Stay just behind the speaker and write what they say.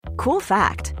Cool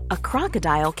fact, a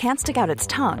crocodile can't stick out its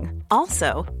tongue.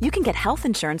 Also, you can get health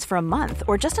insurance for a month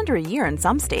or just under a year in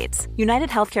some states. United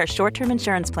Healthcare short-term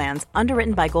insurance plans,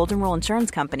 underwritten by Golden Rule Insurance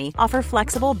Company, offer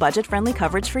flexible, budget-friendly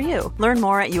coverage for you. Learn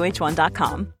more at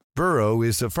uh1.com. Burrow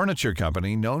is a furniture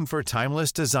company known for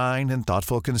timeless design and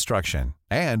thoughtful construction,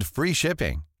 and free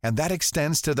shipping, and that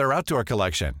extends to their outdoor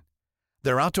collection.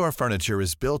 Their outdoor furniture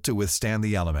is built to withstand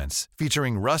the elements,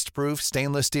 featuring rust-proof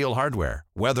stainless steel hardware,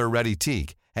 weather-ready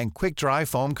teak, and quick-dry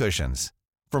foam cushions.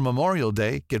 For Memorial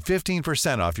Day, get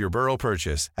 15% off your Burrow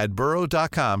purchase at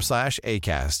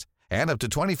burrow.com/ACAST and up to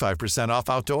 25% off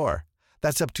outdoor.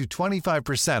 That's up to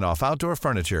 25% off outdoor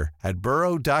furniture at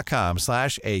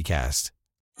burrow.com/ACAST.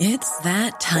 It's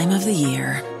that time of the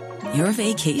year. Your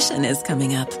vacation is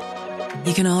coming up.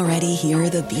 You can already hear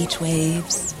the beach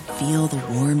waves, feel the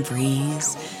warm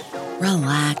breeze,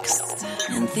 relax,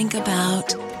 and think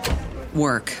about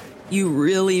work. You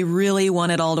really, really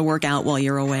want it all to work out while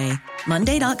you're away.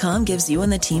 Monday.com gives you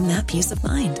and the team that peace of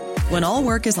mind. When all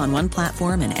work is on one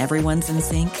platform and everyone's in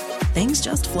sync, things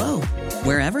just flow.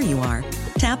 Wherever you are,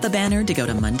 tap the banner to go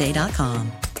to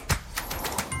Monday.com.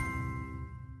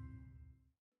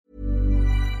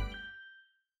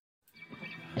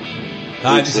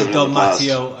 Hi, this is Don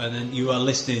Matteo, and then you are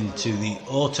listening to the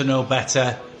Ought to Know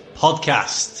Better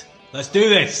podcast. Let's do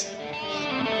this.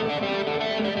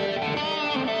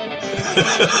 You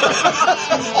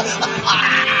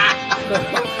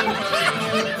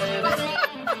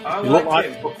look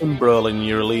like fucking Brolin,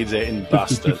 you're a Leeds eating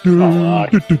bastard.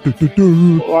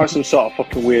 Look like some sort of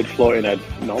fucking weird floating head.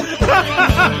 No. It's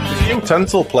a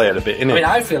utensil player a bit, innit? I mean,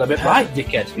 I feel a bit right,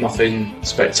 dickhead. Nothing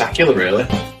spectacular, really.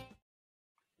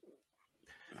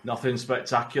 Nothing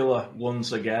spectacular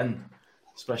once again,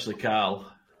 especially Carl.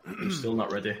 He's still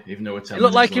not ready, even though we're 10 He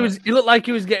looked like minutes he looked like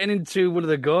he was getting into one of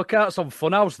the go-karts on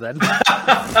Funhouse then.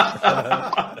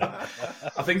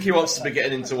 I think he wants to be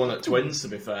getting into one at Twins, to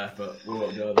be fair, but we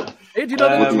won't go there. Hey, do you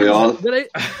know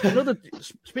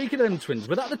speaking of them twins,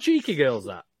 were that the cheeky girls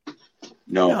that?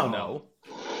 No.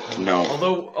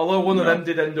 Although one of them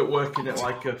did end up working at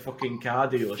like a fucking car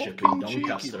dealership in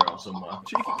Doncaster or somewhere.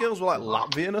 Cheeky girls were like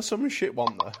Latvian or some shit,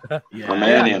 weren't they? Yeah.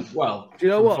 Romanian. Well, do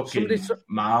you know what?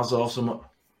 Mars or something.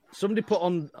 Somebody put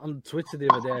on Twitter the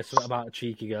other day something about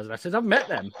cheeky girls, and I said, I've met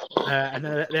them. And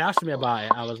then they asked me about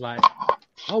it. I was like,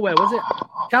 oh, where was it?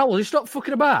 Carl, will you stop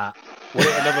fucking about? Was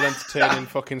it another entertaining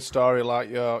fucking story like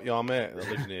your mate that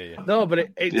lives near you? No, but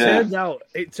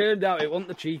it turned out it wasn't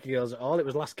the cheeky girls at all. It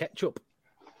was Last Ketchup.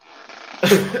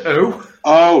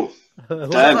 Oh.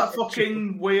 What's that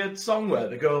fucking weird song where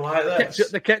they go like this?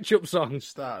 The ketchup song.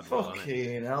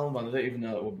 Fucking hell, man. I don't even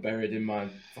know that we're buried in my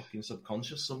fucking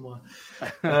subconscious somewhere.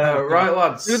 Right,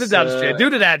 lads. Do the dance, Jay. Do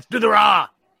the dance. Do the rah.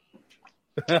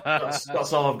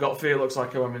 That's all I've got for you. It looks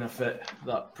like I'm having a fit.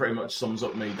 That pretty much sums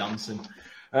up me dancing.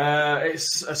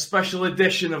 It's a special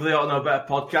edition of the Ought to Know Better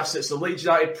podcast. It's the Leeds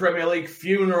United Premier League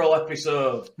funeral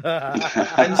episode.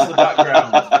 Hence the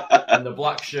background and the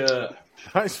black shirt.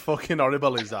 That's fucking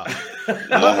horrible, is that?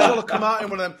 I'll come out in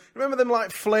one of them. Remember them like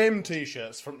flame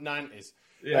t-shirts from 90s?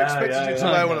 Yeah, I expected you to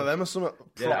wear one of them or something.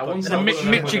 Yeah,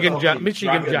 Michigan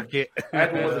jacket. I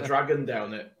had one with a dragon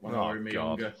down it when I was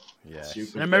younger. Yes.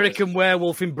 An American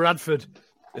werewolf in Bradford.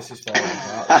 This is falling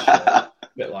apart. A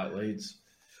bit like Leeds.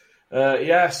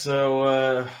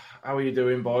 So how are you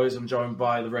doing, boys? I'm joined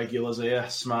by the regulars here,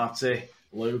 Smarty,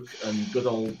 Luke, and good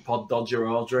old pod dodger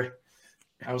Audrey.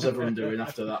 How's everyone doing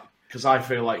after that? Because I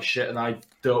feel like shit and I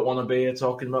don't want to be here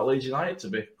talking about Leeds United, to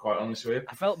be quite honest with you.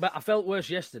 I felt worse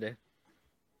yesterday.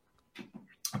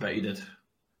 I bet you did.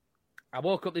 I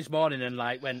woke up this morning and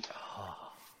went, oh,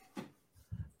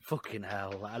 fucking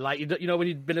hell. Like, you know when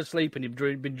you've been asleep and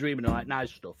you've been dreaming of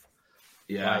nice stuff?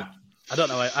 Yeah. I don't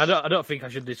know. I don't think I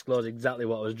should disclose exactly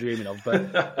what I was dreaming of,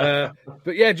 but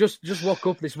yeah, just woke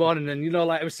up this morning and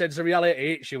like a sense of reality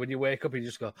hits you when you wake up and you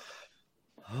just go,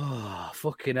 oh,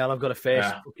 fucking hell, I've got to face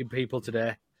fucking people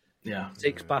today. Yeah.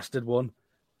 6 bastard one.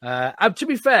 And to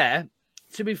be fair,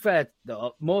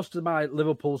 though, most of my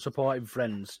Liverpool supporting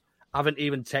friends haven't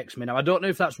even texted me. Now, I don't know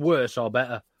if that's worse or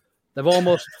better. They've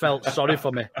almost felt sorry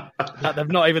for me. Like, they've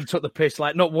not even took the piss,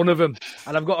 not one of them.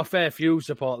 And I've got a fair few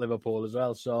support Liverpool as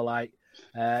well. So, I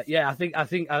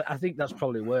think that's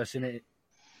probably worse, isn't it?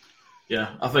 Yeah,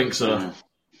 I think so.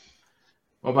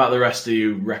 What about the rest of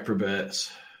you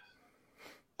reprobates?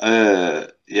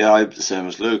 I'm the same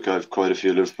as Luke. I have quite a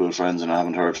few Liverpool friends and I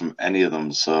haven't heard from any of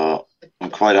them, so I'm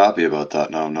quite happy about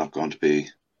that now. I'm not going to be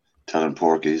telling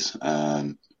porkies.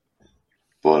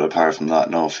 But apart from that,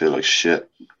 no, I feel like shit.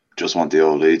 Just want the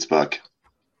old Leeds back.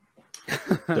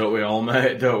 Don't we all,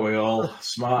 mate? Don't we all?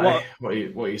 Smarty, what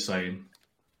are you saying?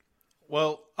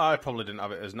 Well, I probably didn't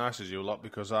have it as nice as you lot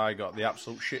because I got the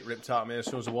absolute shit ripped out of me as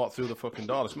soon as I walked through the fucking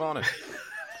door this morning.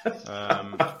 Was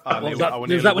that when you got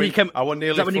in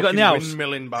the house?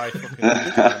 Windmilling by fucking.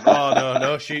 Oh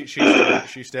no, she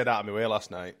stayed out of my way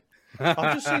last night.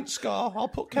 I've just seen Scar. I'll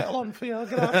put kettle on for you. I'll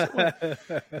get out.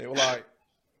 It was like,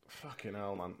 fucking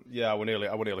hell, man. Yeah, I were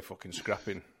nearly fucking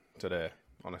scrapping today.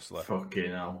 Honestly, fucking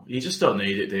hell. You just don't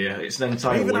need it, do you? It's an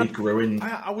entire week ruined.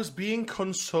 I was being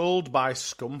consoled by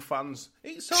scum fans.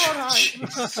 It's all right.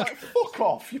 Like, fuck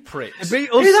off, you pricks.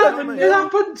 It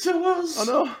happened to us. I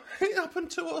know. It happened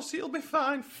to us. It'll be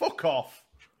fine. Fuck off.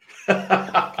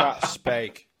 Can't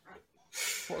speak.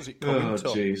 What was it coming to?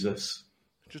 Oh, Jesus.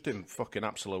 Just in fucking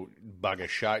absolute bag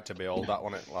of shite to be all that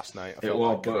on it last night. I felt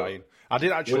was, like crying. I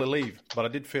didn't actually leave, but I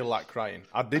did feel like crying.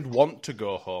 I did want to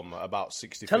go home at about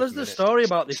 60 Tell us the story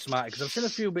about this, Smarty, because I've seen a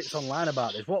few bits online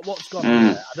about this. What's gone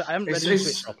on there? I haven't read into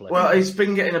it properly. Well, he's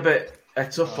been getting a bit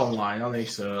et up online, hasn't he?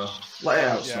 So let it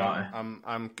out, Smarty.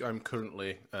 I'm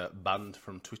currently banned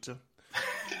from Twitter.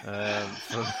 Didn't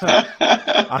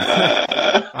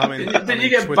you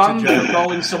get banned for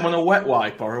calling someone a wet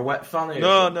wipe or a wet fanny?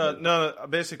 No. I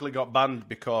basically got banned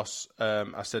because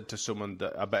I said to someone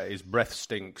that I bet his breath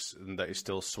stinks and that he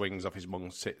still swings off his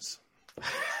mum's tits.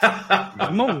 His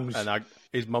mum's?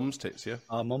 His mum's tits, yeah.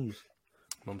 Our mum's.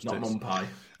 Mum's not tits. mum pie.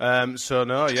 So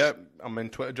no, yeah, I'm in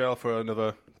Twitter jail for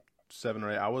another 7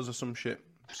 or 8 hours or some shit.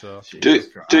 So do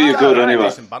you good anyway?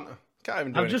 Decent banter.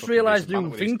 I've just realised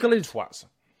who Finkel is. Twats.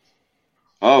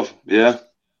 Oh, yeah.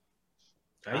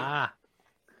 Hey. I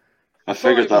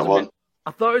figured that one.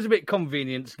 I thought it was a bit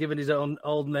convenient, given his own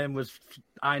old name was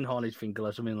Einhorn Finkel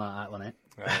or something like that, wasn't it?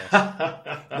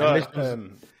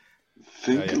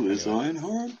 Finkel is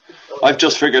Einhorn? I've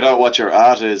just figured out what your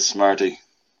art is, Smarty.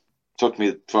 Took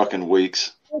me fucking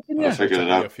weeks. I figured it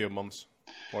out. A few months.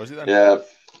 What is it then? Yeah.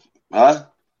 Huh?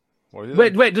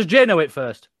 Wait, does Jay know it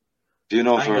first? Do you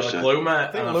know I first?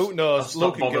 I think Luke knows.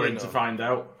 Luke bothering to find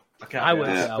out. I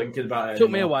was thinking about it.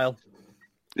 Took me a while.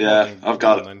 Yeah, I've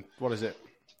got it. Then. What is it?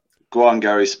 Go on,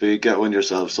 Gary Speed. Get one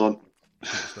yourself, son.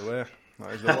 That's the way.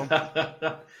 That is the one.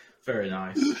 Very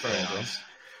nice. Very nice.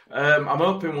 I'm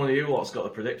hoping one of you lot's got the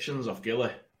predictions off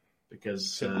Gilly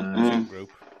because group.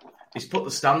 He's put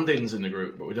the standings in the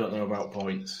group, but we don't know about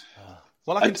points.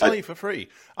 Well, I can tell you for free.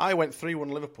 I went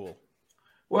 3-1 Liverpool.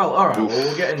 Well, all right. Well,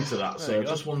 we'll get into that. So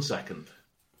just 1 second.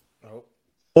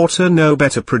 Auto know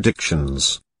better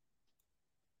predictions.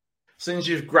 Since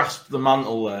you've grasped the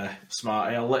mantle there,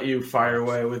 Smarty, I'll let you fire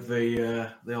away with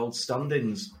the old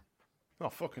standings. Oh,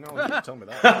 fucking hell, you didn't tell me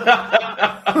that.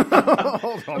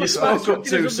 Hold on. You spoke up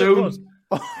too soon.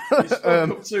 You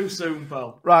spoke up too soon,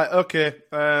 pal. Right, okay.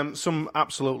 Some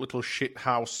absolute little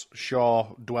shithouse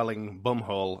shore-dwelling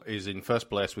bumhole is in first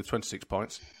place with 26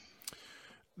 points.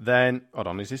 Then, hold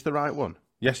on, is this the right one?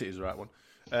 Yes, it is the right one.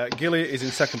 Gilly is in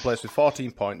second place with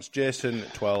 14 points. Jason,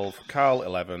 12. Carl,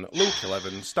 11. Luke,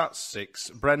 11. Stats,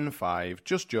 6. Bren, 5.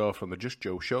 Just Joe from the Just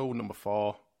Joe Show, number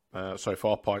 4.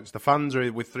 4 points. The fans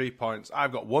are with 3 points.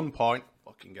 I've got 1 point.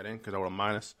 Fucking get in, because I were on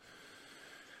minus.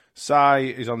 Sai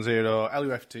is on 0.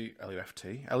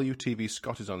 LUTV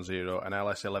Scott is on 0. And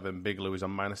LS11 Big Lou is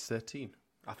on minus 13.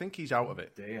 I think he's out of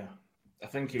it. Dear. I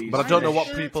think he's... But I don't know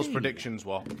what people's predictions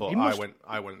were, but I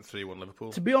went 3-1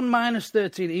 Liverpool. To be on minus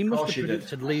 13, he must have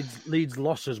predicted Leeds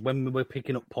losses when we were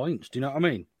picking up points. Do you know what I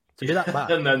mean? To be that bad.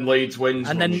 And then Leeds wins.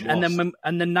 And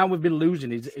then now we've been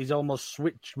losing. He's almost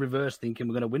switched reverse, thinking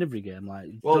we're going to win every game.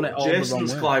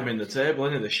 Jason's climbing the table,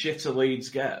 isn't it? The shitter Leeds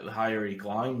get, the higher he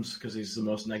climbs, because he's the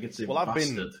most negative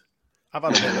bastard. I've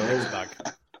had a mixed bag.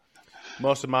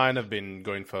 Most of mine have been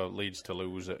going for Leeds to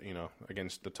lose,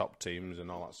 against the top teams and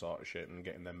all that sort of shit, and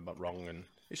getting them wrong, and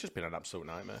it's just been an absolute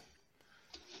nightmare.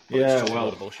 But it's a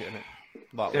load of bullshit, isn't it?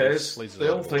 The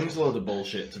whole thing's a load of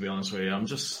bullshit. To be honest with you,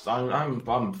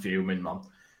 I'm fuming, man.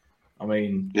 I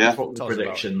mean, fuck the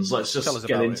predictions. Let's just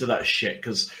get into that shit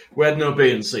because we had no B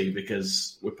and C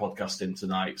because we're podcasting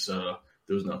tonight, so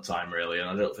there was no time really, and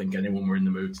I don't think anyone were in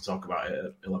the mood to talk about it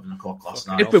at 11 o'clock last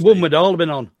night. If we won, we'd all have been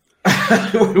on.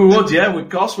 We would, yeah, of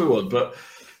course we would, but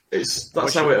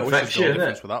that's how it affects you, isn't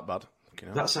it? That bad.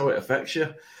 That's how it affects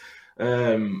you.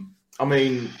 I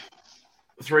mean,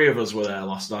 3 of us were there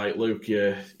last night. Luke,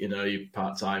 you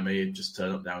part-timer, you just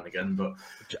turn up now and again, but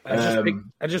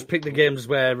I just pick the games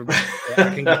where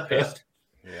I can get pissed.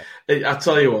 I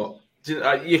tell you what,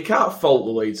 you can't fault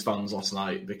the Leeds fans last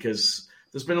night because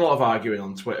there's been a lot of arguing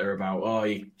on Twitter about,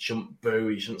 you shouldn't boo,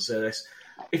 you shouldn't say this.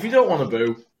 If you don't want to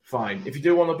boo, fine. If you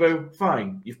do want to boo,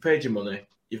 fine. You've paid your money.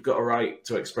 You've got a right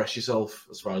to express yourself,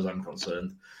 as far as I'm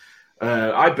concerned.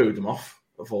 I booed them off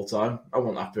the full time. I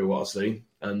wasn't happy with what I've seen,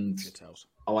 and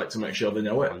I like to make sure they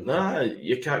know it. Nah,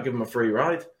 you can't give them a free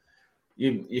ride.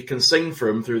 You can sing for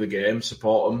them through the game,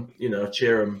 support them,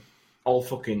 cheer them all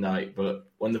fucking night. But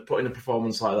when they're putting a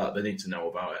performance like that, they need to know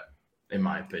about it, in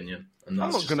my opinion. And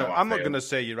that's I'm not gonna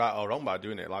say you're right or wrong by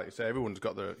doing it. Like you say, everyone's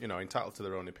got their entitled to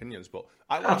their own opinions. But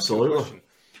I like absolutely. The question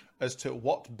as to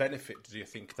what benefit do you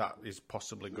think that is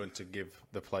possibly going to give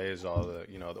the players or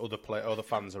the other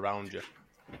fans around you?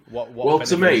 What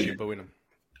benefit is you booing them?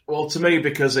 Well, to me,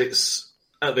 because it's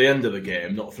at the end of the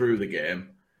game, not through the game,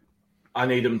 I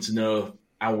need them to know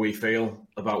how we feel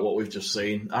about what we've just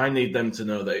seen. I need them to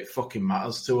know that it fucking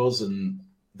matters to us and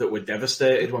that we're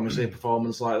devastated when we see a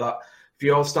performance like that. If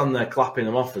you all stand there clapping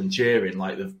them off and cheering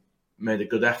like they've made a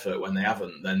good effort when they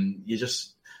haven't, then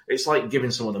it's like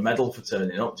giving someone a medal for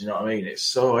turning up. Do you know what I mean? It's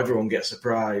so everyone gets a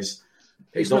prize.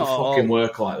 It don't fucking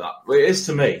work like that. But it is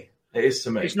to me. It is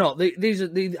to me. It's not. These are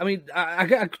the. I mean,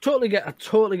 I totally get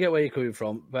where you're coming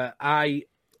from, but I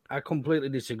completely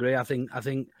disagree. I think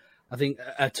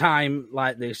a time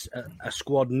like this, a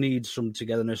squad needs some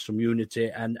togetherness, some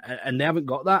unity, and they haven't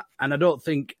got that. And I don't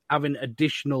think having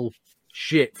additional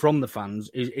shit from the fans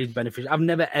is beneficial. I've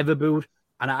never ever booed,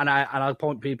 and I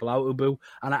point people out who boo,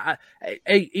 and I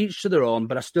each to their own.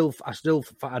 But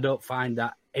I don't find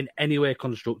that in any way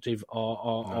constructive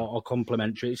or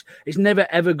complimentary. It's never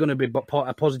ever going to be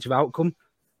a positive outcome.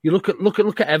 You look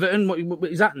at Everton.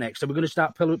 What is that next? Are we going to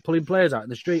start pulling players out in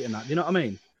the street and that? Do you know what I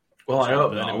mean? Well, I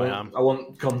hope not. Anyway, I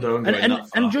want condone going that far.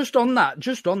 And just on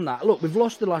that, look, we've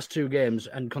lost the last 2 games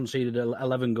and conceded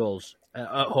 11 goals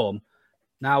at home.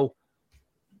 Now,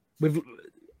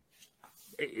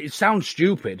 it sounds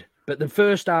stupid, but the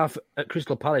first half at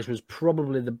Crystal Palace was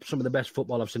probably some of the best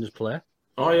football I've seen us play.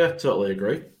 Oh yeah, totally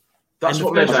agree. That's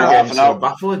what made that game so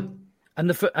baffling. And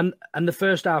the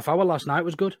first half hour last night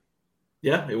was good.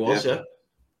 Yeah, it was. Yeah.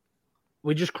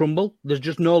 We just crumble. There's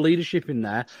just no leadership in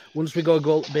there. Once we go a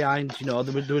goal behind, there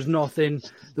was nothing.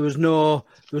 There was no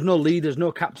leaders,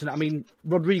 no captain. I mean,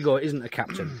 Rodrigo isn't a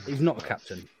captain. He's not a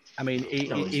captain. I mean,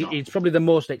 he's probably the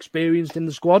most experienced in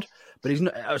the squad, but he's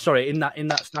not. Sorry, in that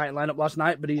starting lineup last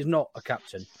night, but he's not a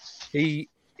captain. He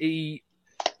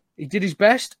did his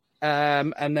best,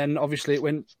 and then obviously it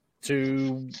went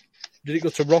to. Did it go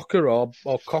to Rocker or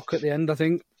Cock at the end? I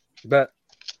think, but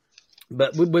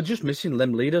we're just missing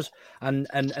them leaders, and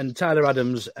Tyler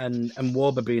Adams and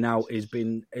Woba being out has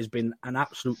been an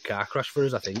absolute car crash for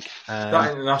us. I think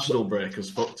that international break has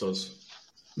fucked us.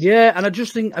 Yeah, and I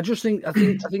think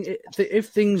if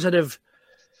things had have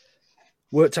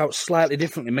worked out slightly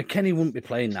differently, McKennie wouldn't be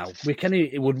playing now.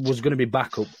 McKennie was going to be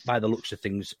back up by the looks of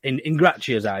things in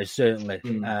Gracchia's eyes, certainly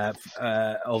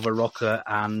over Rocker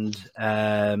and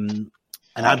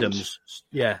Adams.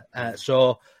 Yeah,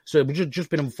 so we've just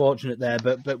been unfortunate there,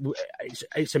 but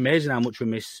it's amazing how much we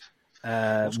miss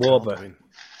Woba.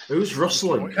 Who's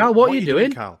rustling? Carl, what are you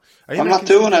doing? Carl? I'm not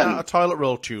doing it. Out of toilet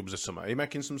roll tubes or something? Are you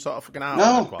making some sort of fucking art?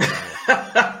 No.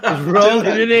 He's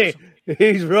rolling, isn't he?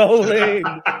 He's rolling.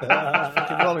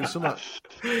 Fucking rolling something.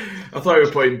 I thought he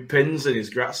was putting pins in his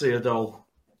Grazia doll.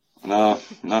 No,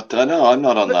 I'm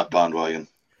not on that bandwagon.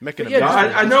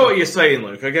 I know what you're saying,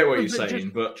 Luke. I get what you're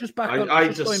saying, but just back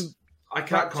I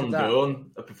can't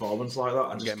condone a performance like that.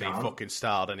 I just get me fucking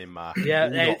started on him, Mark.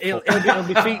 Yeah, he'll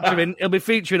be featuring. He'll be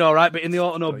featuring all right, but in the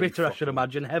Auto No Bitter, I should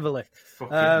imagine heavily.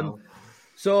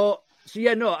 So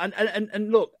yeah, no, and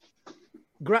look,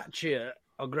 Gracchia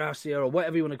or Gracia or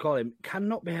whatever you want to call him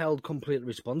cannot be held completely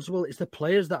responsible. It's the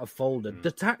players that have folded.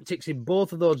 The tactics in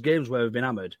both of those games where we've been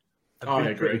hammered have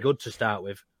been pretty good to start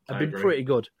with. Have been pretty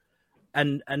good.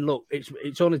 And look,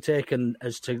 it's only taken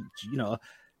as to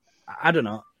I don't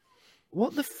know.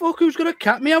 What the fuck? Who's going to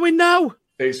cat meowing now?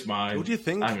 It's mine. Who do you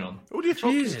think? Hang on. Who do you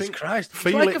Jesus think? Christ.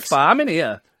 Felix, it's like a farm in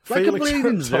here. It's like a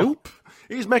bleeding zoo.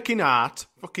 He's making art,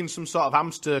 fucking some sort of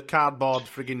hamster cardboard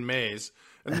frigging maze,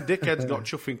 and the dickhead's got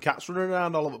chuffing cats running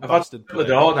around all over the bastard place.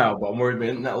 The door now, but I'm worried my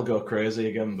internet will go crazy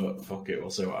again, but fuck it,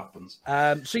 we'll see what happens.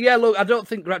 So yeah, look, I don't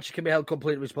think Gracchia can be held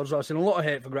completely responsible. I've seen a lot of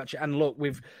hate for Gracchia, and look,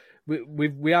 we've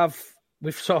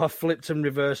sort of flipped and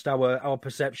reversed our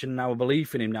perception and our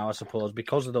belief in him now, I suppose,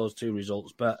 because of those 2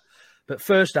 results. But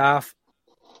first half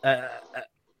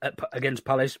against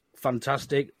Palace,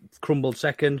 fantastic. Crumbled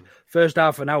second. First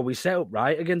half an hour we set up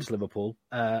right against Liverpool,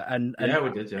 and yeah,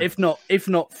 we did. Yeah. If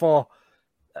not for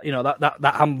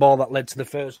that handball that led to the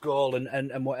first goal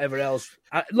and whatever else.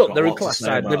 Look, they're a class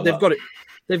side. They've got it.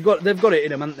 They've got it in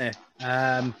them, haven't they?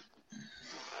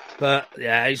 But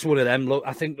yeah, it's one of them. Look,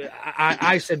 I think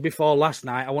I said before last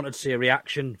night I wanted to see a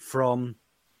reaction from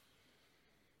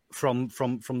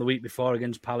the week before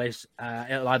against Palace.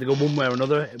 It'll either go one way or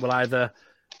another. It will either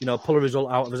pull a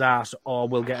result out of his ass, or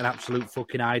we'll get an absolute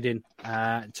fucking hiding.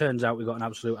 It turns out we got an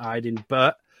absolute hiding.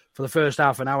 But for the first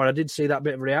half an hour, I did see that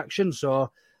bit of reaction.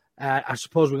 So I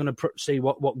suppose we're going to see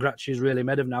what Gratchy is really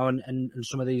made of now, and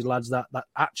some of these lads that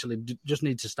actually just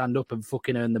need to stand up and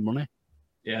fucking earn the money.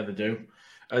 Yeah, they do.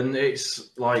 And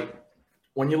it's like,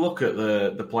 when you look at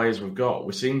the players we've got,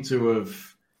 we seem to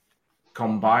have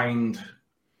combined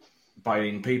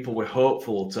buying people we're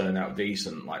hopeful will turn out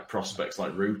decent, like prospects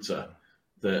like Ruta,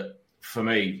 that for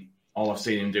me, all I've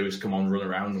seen him do is come on, run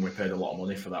around, and we paid a lot of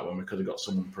money for that when we could have got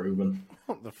someone proven.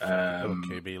 What the fuck?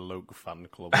 KB Luke fan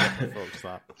club. What the fuck's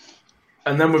that?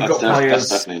 And then we've got players.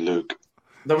 That's definitely Luke.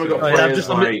 Then we've got players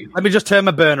like. Let me just turn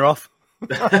my burner off. Is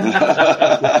that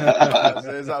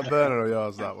a burner or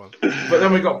yours, that one? But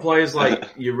then we've got players like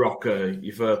your Rocker,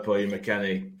 your Verpo, your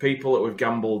McKennie, people that we've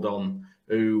gambled on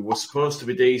who were supposed to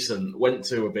be decent, went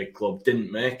to a big club,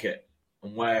 didn't make it,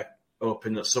 and we're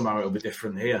hoping that somehow it'll be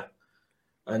different here.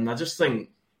 And I just think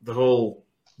the whole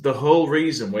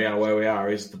reason we are where we are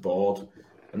is the board.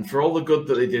 And for all the good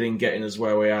that they did in getting us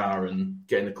where we are and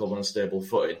getting the club on a stable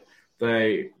footing,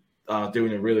 they are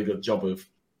doing a really good job of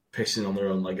pissing on their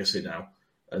own legacy now.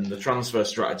 And the transfer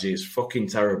strategy is fucking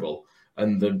terrible.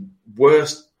 And the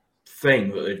worst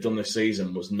thing that they've done this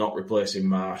season was not replacing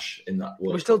Marsh in that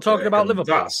World We're still talking about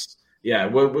Liverpool.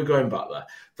 We're going back there.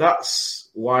 That's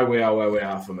why we are where we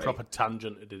are for me. Proper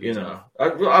tangent.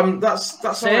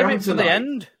 That's save how it for the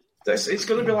end. It's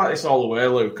going to be like this all the way,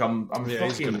 Luke. I'm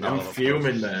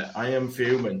fuming, mate. I am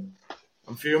fuming.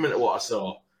 I'm fuming at what I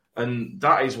saw, and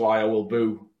that is why I will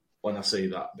boo when I see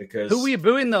that. Because who were you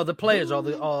booing though? The players or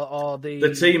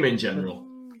the team in general?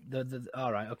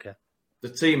 All right, okay. The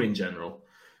team in general.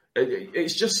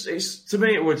 It's to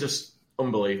me it was just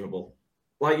unbelievable.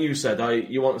 Like you said,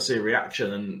 you want to see a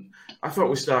reaction, and I thought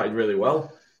we started really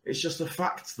well. It's just the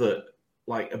fact that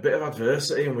like a bit of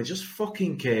adversity and we just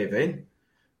fucking cave in.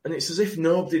 And it's as if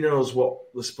nobody knows what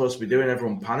they're supposed to be doing.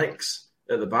 Everyone panics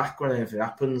at the back when anything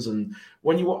happens. And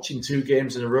when you're watching 2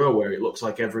 games in a row where it looks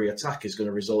like every attack is going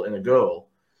to result in a goal,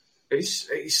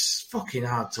 it's fucking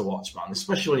hard to watch, man.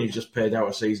 Especially when you've just paid out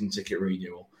a season ticket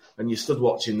renewal and you stood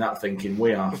watching that thinking,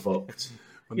 we are fucked.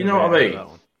 You know what I mean?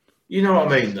 You know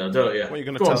what I mean, though, don't you? What are you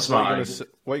going to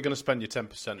what are you going to spend your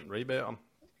 10% rebate on?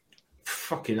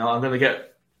 Fucking hell, I'm going to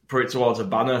put it towards a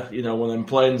banner, one of them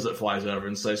planes that flies over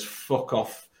and says, fuck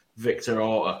off, Victor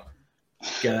Orta.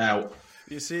 Get out.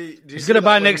 He's going to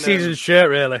buy next season's shirt,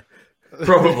 really.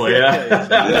 Probably, yeah.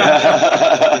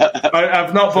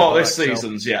 I've not bought this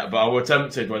season's yet, but I was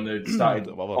tempted when they started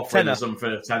offering us some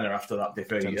for a tenner after that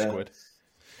defeat. Did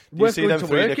you see them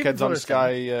 3 dickheads on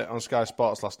Sky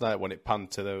Sports last night when it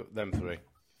panned to them 3?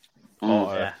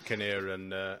 Kinnear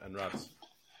and Rads.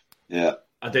 Yeah.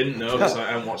 I didn't know because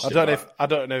I haven't watched it. I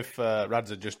don't know if Rads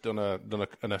had just done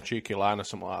a cheeky line or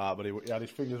something like that, but he had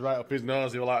his fingers right up his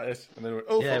nose. He was like this, and then he went,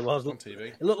 "Oh, yeah, it was on TV."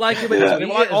 It looked like it was as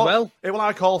well. It was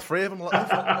like all 3 of them. Like, oh,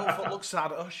 fuck, looks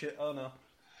sad. Oh shit. Oh no.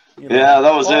 Yeah,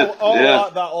 that was it.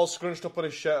 Like that, all scrunched up on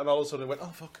his shirt, and all of a sudden he went,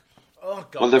 "Oh fuck." Oh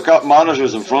god. Well, they've got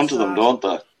monitors in front of them, don't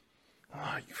they?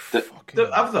 Oh, you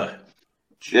fucking have they?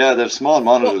 Yeah, they've small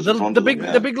monitors in front of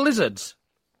them. The big lizards.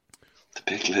 The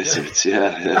big lizards,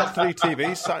 yeah. They've got 3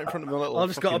 TVs sat in front of them. Little I've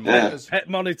just got a pet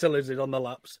monitor lizard on the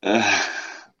laps.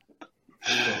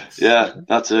 Yeah,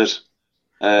 that's it.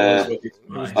 Bang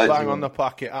on the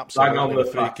packet, absolutely. Bang on the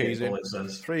 3 packet, keys in.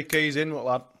 3 keys in, what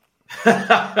lad?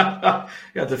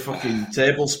 He had the fucking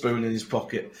tablespoon in his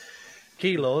pocket.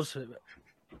 Kilos.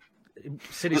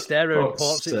 City Stereo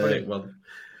reports it.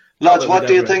 Lads, what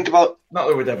do you think about... Not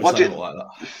that we'd ever say it like that.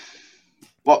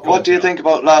 What do you think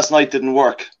about last night didn't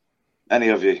work? Any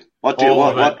of you? What?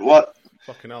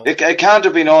 Fucking hell. It can't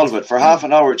have been all of it. For half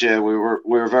an hour, Jay, we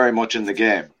were very much in the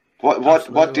game.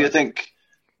 What do you think?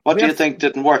 What do you think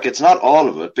didn't work? It's not all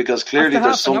of it because clearly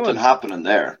there's something happening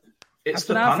there.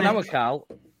 After half an hour, Carl.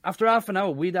 After half an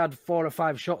hour, we'd had 4 or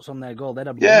 5 shots on their goal. They'd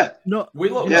have we were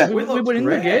in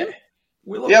the game.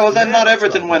 Well, then not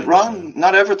everything went wrong.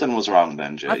 Not everything was wrong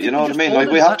then, Jay. You know what I mean? Like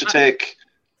we have to take.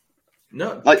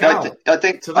 No, like Carl, I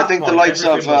think the likes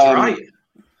of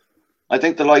I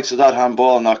think the likes of that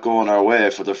handball not going our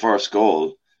way for the first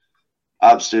goal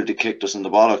absolutely kicked us in the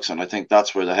bollocks, and I think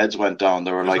that's where the heads went down.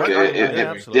 They were like,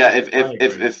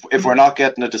 if we're not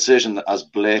getting a decision as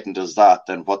blatant as that,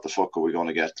 then what the fuck are we going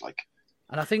to get? Like,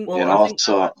 and I think, I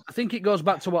think it goes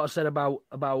back to what I said about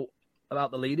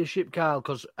the leadership, Carl.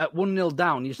 Because at 1-0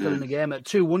 down, you're still in the game. At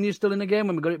 2-1, you're still in the game.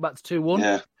 When we got it back to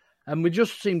 2-1, And we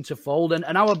just seem to fold.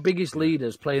 And our biggest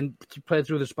leaders play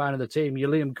through the spine of the team. Your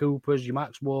Liam Coopers, your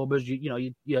Max Wobers,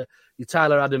 your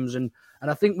Tyler Adams. And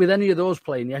I think with any of those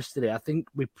playing yesterday, I think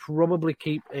we probably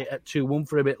keep it at 2-1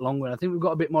 for a bit longer. And I think we've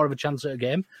got a bit more of a chance at a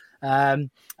game. I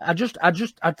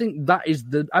think that is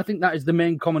the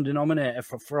main common denominator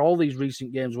for all these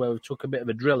recent games where we've took a bit of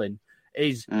a drilling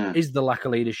is the lack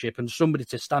of leadership and somebody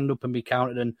to stand up and be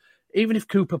counted. And even if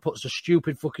Cooper puts a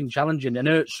stupid fucking challenge in and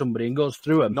hurts somebody and goes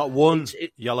through them, not one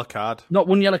yellow card. Not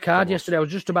one yellow card yesterday. I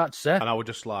was just about to say, and I was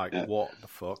just like, what the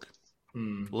fuck?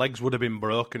 Legs would have been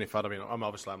broken if I'd have been. I'm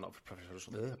not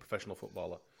a professional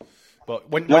footballer.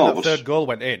 But when that third goal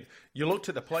went in, you looked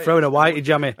at the players. Throwing a whitey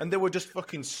jammy. And they were just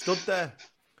fucking stood there.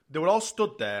 They were all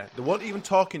stood there. They weren't even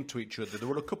talking to each other. There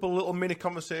were a couple of little mini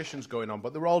conversations going on,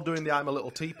 but they were all doing the I'm a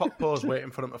little teapot pose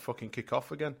waiting for them to fucking kick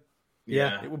off again.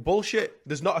 Yeah. It was bullshit.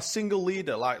 There's not a single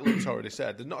leader, like Luke's already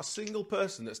said. There's not a single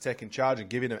person that's taking charge and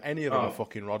giving them any of them a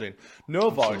fucking rodding. No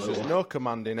voices, no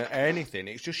commanding, anything.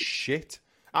 It's just shit.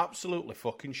 Absolutely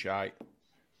fucking shite.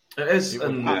 It is. It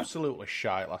was absolutely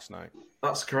shite last night.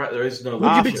 That's correct. There is no.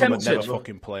 Would you be tempted? Never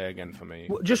fucking play again for me.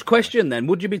 Just question then.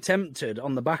 Would you be tempted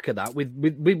on the back of that? Where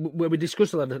we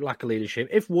discussed the lack of leadership.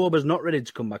 If Warber's not ready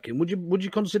to come back in, would you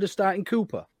consider starting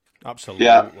Cooper? Absolutely.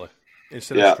 Yeah.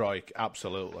 Instead of Strike,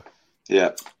 absolutely.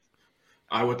 Yeah.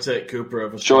 I would take Cooper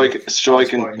over striking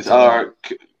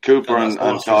Cooper and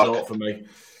Talk for me.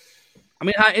 I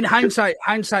mean, in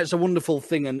hindsight's a wonderful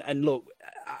thing, and look.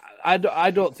 I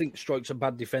don't think Stroike's a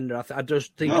bad defender. I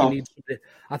just think he needs.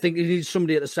 He needs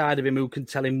somebody at the side of him who can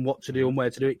tell him what to do and where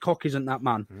to do it. Cock isn't that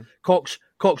man. Cock's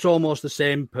almost the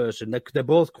same person. They're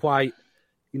both quite,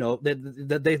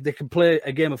 they can play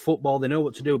a game of football. They know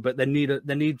what to do, but they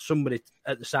need somebody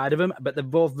at the side of them. But they're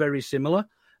both very similar.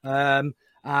 And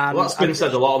that's been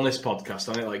said a lot on this podcast.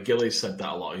 I think like Gilly's said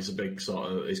that a lot. He's a big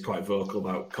he's quite vocal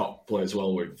about Cock plays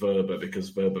well with Verba because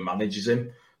Verba manages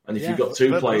him. And if you've got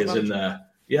two players in there.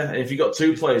 Yeah, and if you've got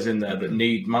two players in there that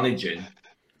need managing,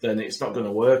 then it's not going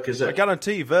to work, is it? I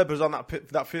guarantee you, Verba was on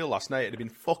that field last night. It'd have been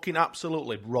fucking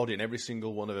absolutely rodding every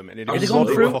single one of them. And Had he gone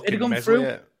through a few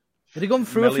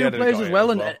players as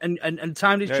well and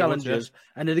timed his challenges,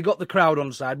 and had he got the crowd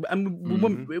on side,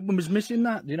 and we was missing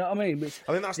that. Do you know what I mean?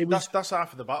 I think that's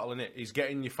half of the battle, isn't it? Is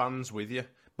getting your fans with you.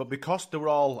 But because they were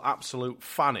all absolute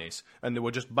fannies and they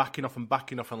were just backing off and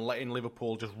letting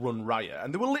Liverpool just run riot,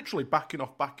 and they were literally backing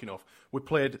off, we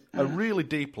played a really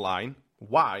deep line.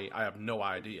 Why? I have no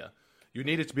idea. You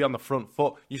needed to be on the front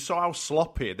foot. You saw how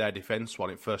sloppy their defence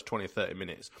was in first 20, 30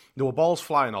 minutes. There were balls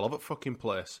flying all over the fucking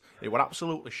place. It were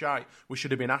absolutely shite. We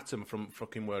should have been at them from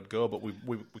fucking word go, but we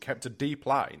kept a deep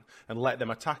line and let them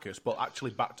attack us, but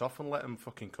actually backed off and let them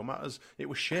fucking come at us. It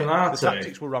was shit. The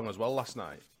tactics were wrong as well last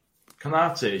night.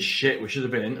 Canate is shit. We should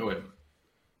have been into him.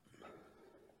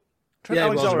 Trent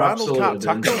Alexander-Arnold can't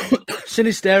tackle.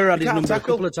 Sinisterra had his number a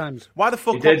couple of times. Why the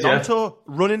fuck was Donto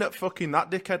running at fucking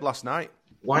that dickhead last night?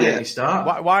 Why didn't he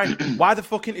start? Why the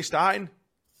fuck isn't he starting?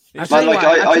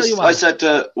 I said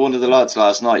to one of the lads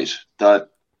last night that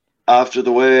after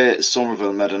the way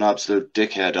Somerville made an absolute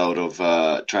dickhead out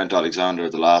of Trent Alexander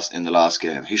in the last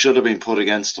game, he should have been put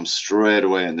against him straight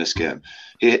away in this game.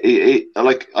 He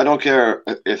I don't care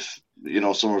if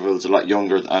Somerville's a lot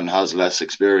younger and has less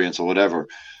experience or whatever.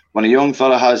 When a young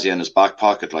fella has you in his back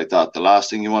pocket like that, the last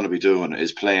thing you want to be doing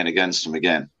is playing against him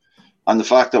again. And the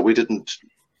fact that we didn't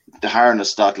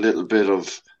harness that little bit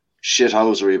of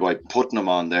shithousery by putting him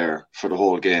on there for the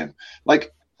whole game.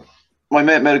 Like, my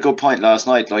mate made a good point last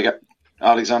night. Like,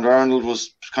 Alexander-Arnold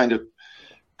was kind of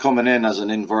coming in as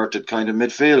an inverted kind of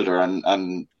midfielder,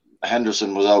 and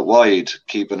Henderson was out wide,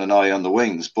 keeping an eye on the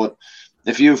wings. But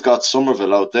if you've got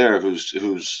Somerville out there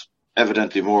who's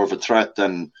evidently more of a threat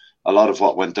than a lot of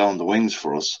what went down the wings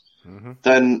for us,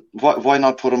 then why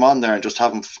not put him on there and just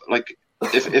have him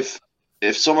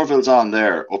if Somerville's on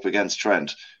there up against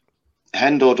Trent,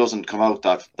 Hendo doesn't come out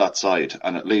that side,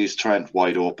 and it leaves Trent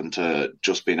wide open to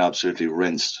just being absolutely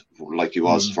rinsed like he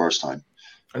was the first time.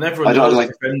 And everyone knows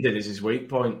defending is his weak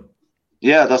point.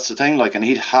 Yeah, that's the thing. And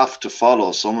he'd have to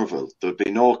follow Somerville. There'd be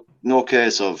no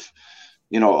case of,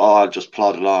 I'll just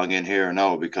plod along in here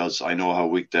now because I know how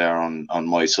weak they are on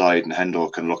my side, and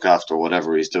Hendo can look after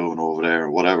whatever he's doing over there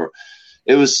or whatever.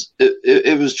 It was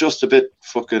just a bit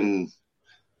fucking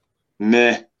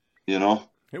meh,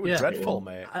 It was dreadful,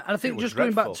 mate. I think just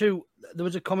going back to, there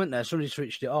was a comment there, somebody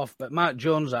switched it off, but Mark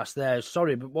Jones asked there,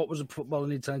 sorry, but what was a footballer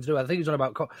need telling to do? I think he's on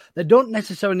about, they don't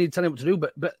necessarily need telling what to do,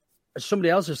 but as somebody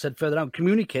else has said further down,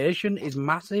 communication is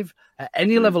massive at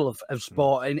any level of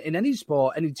sport, in any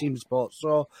sport, any team sport.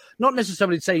 So not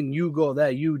necessarily saying you go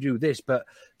there, you do this, but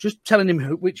just telling him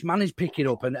which man is picking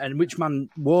up and which man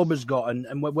Wober's got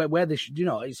and where they should,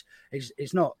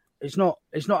 it's not.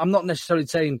 I'm not necessarily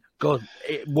saying go.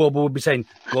 Wober would be saying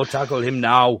go tackle him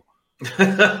now.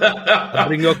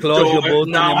 Bring your clothes, your boat,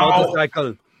 and your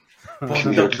motorcycle.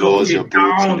 Your clothes, your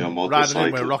boots, and your motorcycle. Rather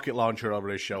than with a rocket launcher over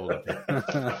his shoulder.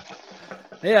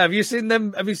 Yeah, have you seen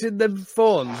them? Have you seen them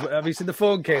phones? Have you seen the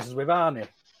phone cases with Arnie?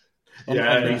 On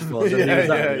these phones?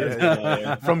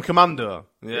 Yeah. From Commando.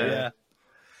 Yeah.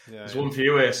 There's one for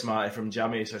you here, Smarty, from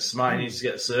Jammy. He says, Smarty needs to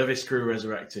get the service crew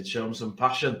resurrected. Show him some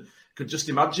passion. Could just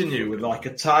imagine you with like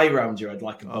a tie round your head,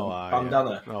 like a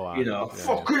bandana.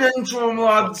 Fucking into him,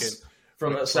 lads.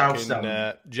 From the South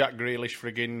Stand. Jack Grealish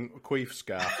frigging queef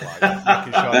scarf, like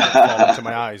making sure I don't fall into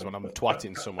my eyes when I'm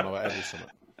twatting someone or whatever.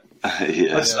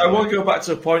 I want to go back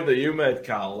to a point that you made,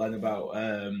 Carl, then about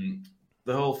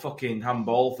the whole fucking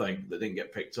handball thing that didn't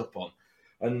get picked up on.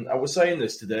 And I was saying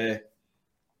this today,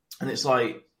 and it's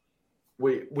like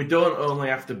we don't only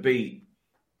have to beat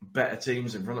better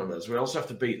teams in front of us, we also have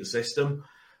to beat the system.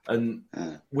 And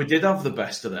we did have the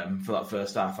best of them for that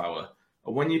first half hour.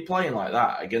 And when you're playing like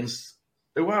that against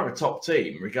who are a top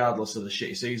team, regardless of the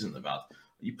shitty season they've had,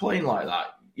 you're playing like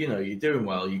that, you're doing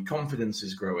well, your confidence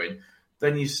is growing,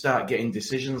 then you start getting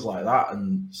decisions like that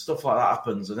and stuff like that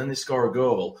happens, and then they score a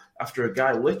goal after a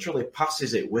guy literally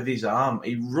passes it with his arm.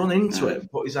 He run into it and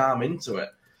put his arm into it.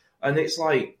 And it's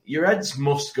like, your heads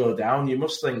must go down. You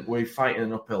must think we're fighting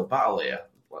an uphill battle here.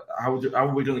 How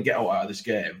are we going to get out of this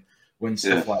game when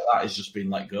stuff like that has just been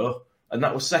let go? And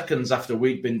that was seconds after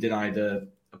we'd been denied a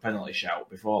penalty shout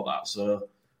before that. So,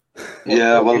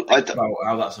 about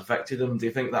how that's affected them. Do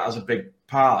you think that has a big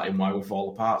part in why we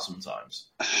fall apart sometimes?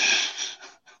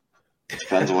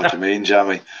 Depends on what you mean,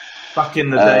 Jamie. Back in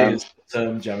the days,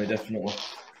 Jamie, definitely.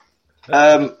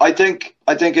 I think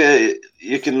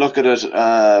you can look at it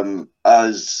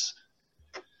as.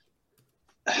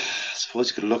 I suppose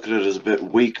you could look at it as a bit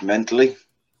weak mentally.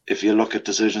 If you look at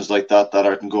decisions like that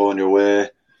aren't going your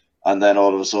way, and then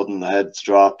all of a sudden the heads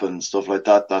drop and stuff like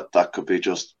that, that could be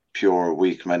just pure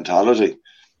weak mentality.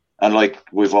 And like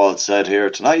we've all said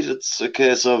here tonight, it's a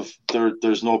case of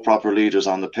there's no proper leaders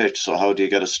on the pitch. So how do you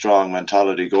get a strong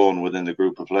mentality going within the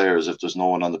group of players if there's no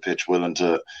one on the pitch willing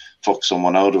to fuck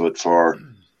someone out of it for,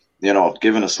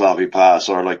 giving a sloppy pass,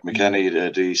 or like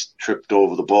McKennie, he tripped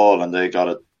over the ball and they got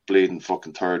a bleeding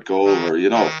fucking third goal,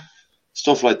 or,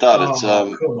 stuff like that. It's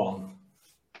come on.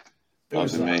 That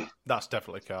was me. That's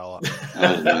definitely Carl.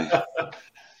 That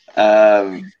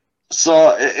was me.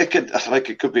 So it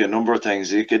could be a number of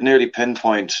things. You could nearly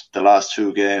pinpoint the last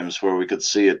two games where we could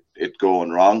see it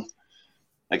going wrong.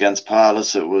 Against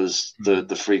Palace, it was the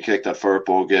free kick that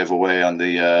Firpo gave away on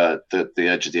the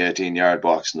edge of the 18-yard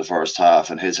box in the first half,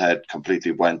 and his head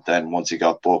completely went then once he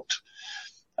got booked.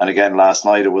 And again, last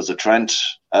night it was a Trent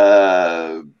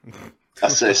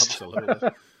assist.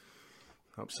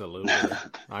 Absolutely.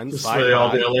 Just for the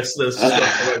audio listeners,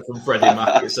 from Freddie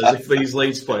Mac, it says, if these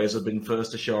Leeds players had been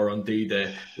first ashore on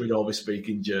D-Day, we'd all be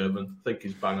speaking German. I think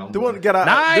he's bang on. They wouldn't get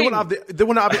out. They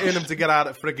wouldn't have it in them to get out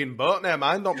of frigging boat now,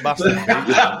 man. Not bastard.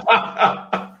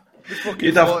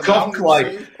 You'd have Cock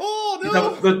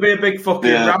there'd be a big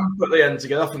fucking ramp at the end to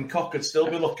get off, and Cock would still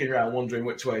be looking around wondering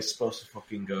which way he's supposed to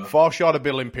fucking go. Foreshore would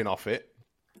be limping off it.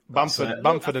 Bamford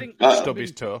had stubbed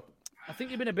his toe. I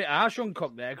think you've been a bit harsh on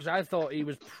Cock there, because I thought he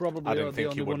was probably the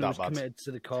only one who was committed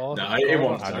to the cause. No, he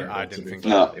wasn't. I didn't think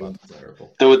that. He wasn't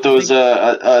terrible.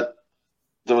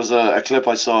 There was a clip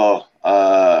I saw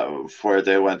where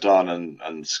they went on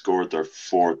and scored their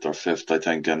fourth or fifth, I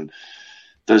think, and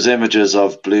there's images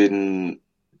of bleeding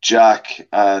Jack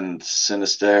and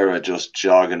Sinistera just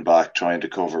jogging back trying to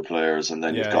cover players, and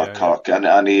then you've got Cock,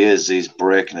 and he's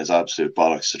breaking his absolute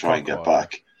bollocks to try and get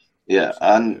back. Yeah,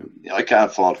 and I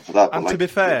can't fault him for that. And to be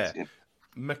fair,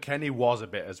 McKennie was a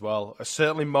bit as well.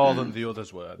 Certainly more than the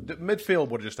others were. The midfield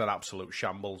were just an absolute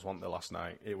shambles, weren't they, last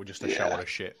night? It was just a shower of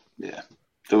shit. Yeah,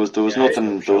 there was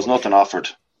nothing. There was nothing offered.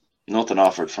 Nothing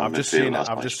offered from midfield.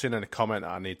 I've just seen a comment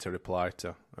I need to reply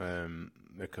to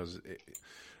because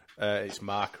it's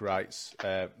Mark writes.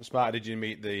 Smart, did you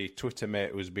meet the Twitter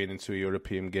mate who's been into a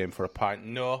European game for a pint?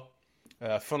 No.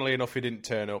 Funnily enough, he didn't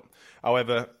turn up.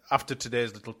 However, after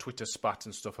today's little Twitter spat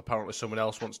and stuff, apparently someone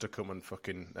else wants to come and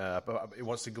fucking... he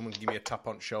wants to come and give me a tap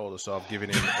on shoulder, so I've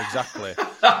given him exactly...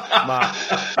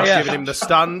 I've given him the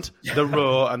stand, the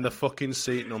row, and the fucking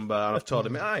seat number, and I've told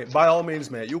him, by all means,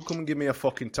 mate, you come and give me a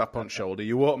fucking tap on shoulder.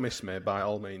 You won't miss me, by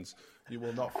all means. You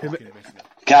will not fucking miss it.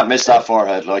 Can't miss that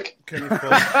forehead, like.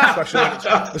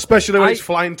 Especially when it's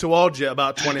flying towards you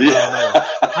about 20 miles an hour.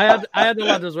 I had a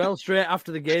lad as well straight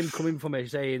after the game coming for me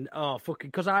saying, "Oh fucking,"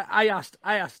 because I asked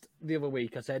the other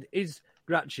week. I said, "Is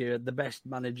Gratchia the best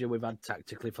manager we've had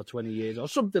tactically for 20 years or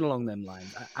something along them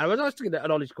lines?" I was asking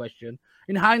an honest question.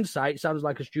 In hindsight, it sounds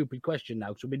like a stupid question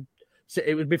now. So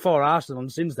it was before Arsenal,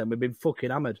 and since then we've been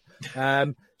fucking hammered.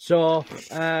 So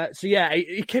yeah,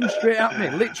 he came straight at me,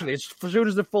 literally as soon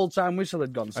as the full-time whistle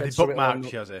had gone. Did he bookmark,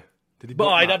 has he? Did he but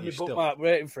I'd had my bookmark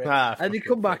waiting for it. And he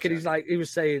come back and he's like, he was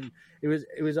saying, his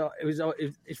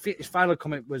final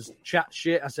comment was chat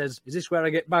shit. I says, "Is this where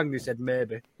I get banged?" He said,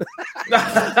 "Maybe."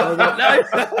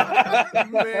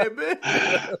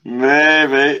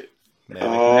 Maybe.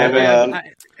 Maybe.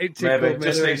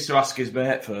 Just needs to ask his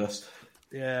mate first.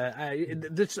 Yeah,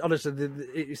 honestly,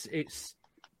 it's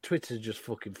Twitter's just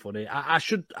fucking funny. I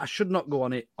should not go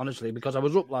on it, honestly, because I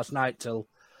was up last night till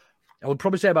I would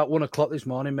probably say about 1 o'clock this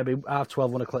morning, maybe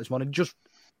 12:30, 1 o'clock this morning, just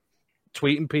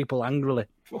tweeting people angrily.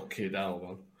 Fucking hell,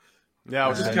 man. Yeah,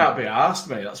 I just can't be arsed,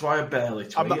 mate. That's why I barely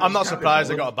tweet. I'm not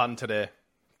surprised I got a ban today.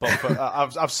 But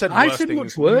I've said worse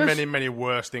things, many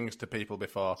worse things to people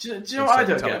before. Do you know what I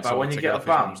don't get about when you get a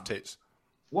ban?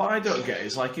 What I don't get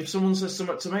is, like, if someone says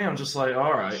something to me, I'm just like,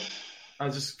 all right, I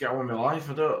just get on with my life.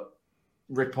 I don't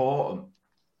report them.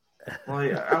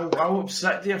 Like, how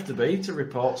upset do you have to be to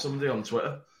report somebody on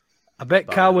Twitter? I bet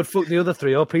Carl would fuck the other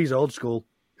three up. He's old school.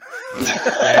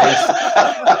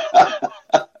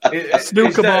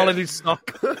 Snooker ball in his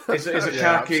sock. Is it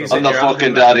car keys? I'm the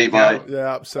fucking daddy, boy.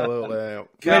 Yeah, absolutely.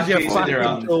 Car keys in your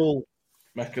hand.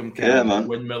 Make them man.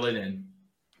 windmilling in.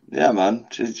 Yeah, man.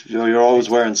 You're always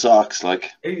wearing socks, like.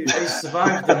 He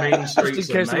survived the mean streets just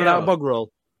in case of an out bog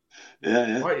roll.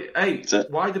 Yeah.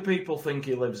 Why do people think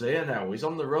he lives here now? He's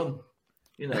on the run.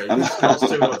 You know, he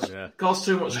caused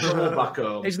too much trouble back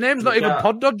home. His name's not even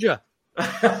Pod Dodger.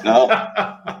 No.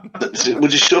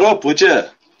 Would you shut up, would you?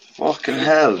 Fucking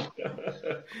hell.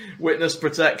 Witness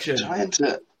protection. Trying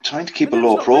to keep a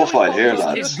low profile here,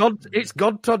 lads. It's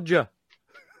God Todger.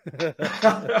 I'll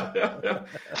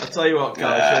tell you what,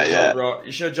 Carl.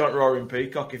 You should join Roaring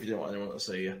Peacock if you don't want anyone to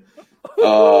see you.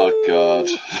 Oh, God.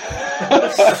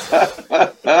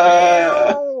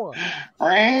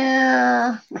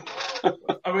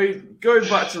 I mean, going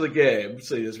back to the game,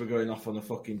 see as we're going off on a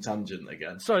fucking tangent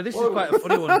again. Sorry, this is quite a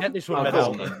funny one. Get this one.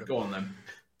 Go on then.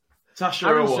 Tasha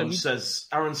Owen says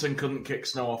Aronson couldn't kick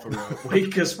snow off a rope.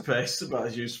 Weak as piss, about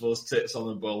as useful as tits on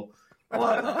a bull. I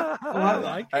like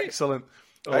that. Excellent.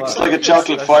 It's like a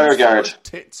chocolate fire guard.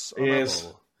 Tits on a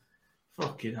bull.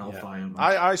 Fucking hellfire, man.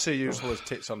 I say useful as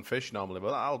tits on fish normally,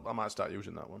 but I might start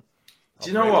using that one. Do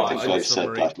you know what? I've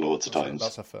said that loads of times.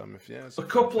 That's a firm. A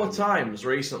couple of times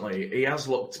recently, he has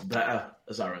looked better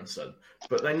as Aronson.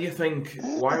 But then you think,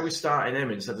 why are we starting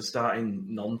him instead of starting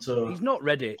Nonto? He's not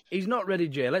ready. He's not ready,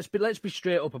 Jay. Let's be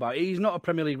straight up about it. He's not a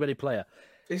Premier League ready player.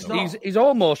 He's not. He's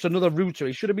almost another router.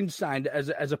 He should have been signed as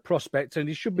a prospect, and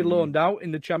he should be loaned out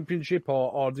in the Championship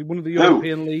or one of the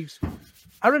European leagues.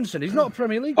 Aronson, he's not a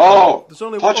Premier League player. Oh, there's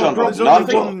only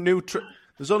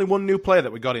one new player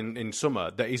that we got in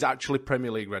summer that is actually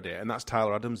Premier League ready, and that's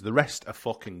Tyler Adams. The rest are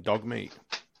fucking dog meat.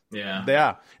 Yeah, they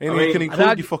are. And you can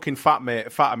include your fucking fat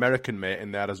American mate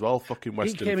in there as well. Fucking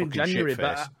Western. He came in January,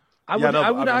 but I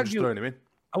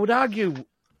would argue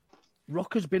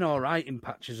Rocker's been all right in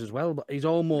patches as well, but he's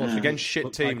almost against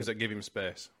shit teams that give him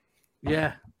space.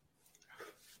 Yeah.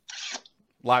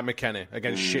 Like McKennie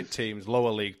against shit teams,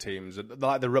 lower league teams.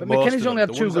 Like McKennie's only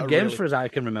had 2 good games for as I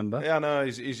can remember. Yeah, no,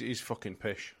 he's fucking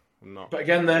pish. But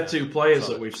again, they're 2 players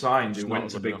that we've signed who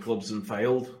went to big clubs and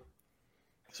failed.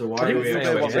 So why are we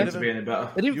expecting them to be any better?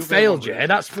 They didn't fail, Jay.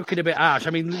 That's fucking a bit harsh.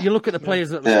 I mean, you look at the players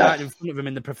that were starting in front of him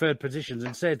in the preferred positions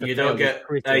and say you don't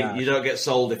get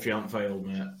sold if you haven't failed,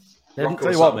 mate.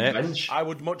 Tell you what, mate. I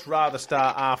would much rather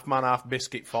start half man, half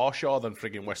biscuit Forshaw than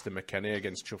frigging Weston McKennie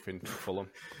against Chuffing Fulham.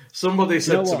 Somebody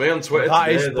said to me on Twitter that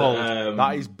is bold.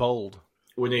 That is bold.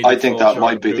 I think that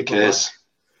might be the case.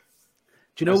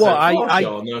 Do you know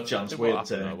what? No chance. Weird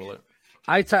take.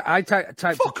 I typed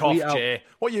a tweet out. Jay.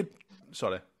 What you?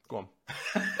 Sorry. Go on.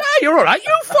 No, you're all right.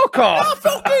 You fuck off.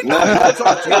 I'm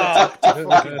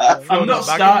not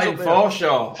starting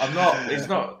Forshaw. I'm not. He's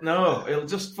not. No, he'll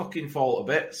just fucking fall to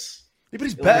bits. Yeah, but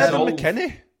he's better than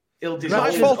McKennie. He'll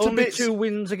dissolve. There's only 2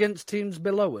 wins against teams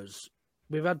below us.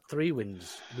 We've had 3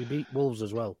 wins. We beat Wolves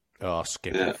as well. Oh,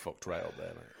 Skip fucked right up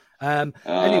there, mate.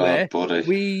 Anyway,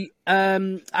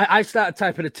 I started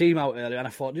typing a team out earlier, and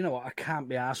I thought, you know what, I can't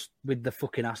be arsed with the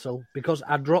fucking hassle because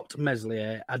I dropped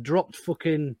Meslier, I dropped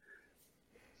fucking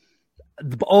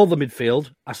all the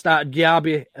midfield. I started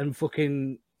Diaby and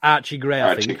fucking Archie Gray,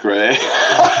 I think. Gray.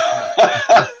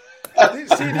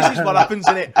 See, this is what happens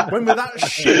in it. When we're that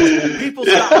shit, people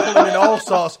start pulling in all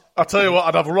sorts. I tell you what,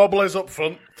 I'd have Robles up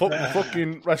front. Fuck the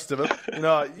fucking rest of them. You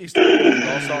know, you start pulling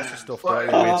all sorts of stuff.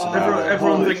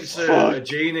 Everyone thinks they're a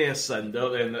genius then,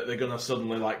 don't they? And that they're going to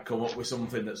suddenly like come up with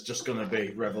something that's just going to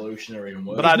be revolutionary and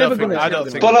work. But I don't think.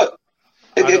 But look,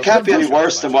 it can't be any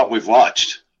worse than what we've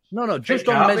watched. No, just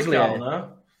on Meslier.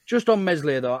 Just on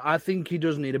Meslier, though, I think he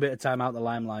does need a bit of time out of the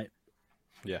limelight.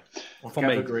 Yeah. For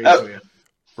me. Agree with you.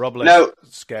 Robles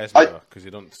scares me, because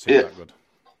you don't seem that good.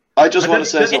 I just want to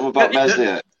say something about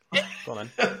Meslier. Go on,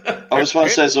 I just want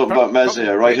to say something about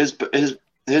Meslier, right? His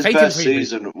best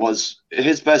season was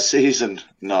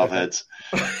knobheads.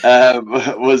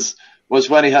 Was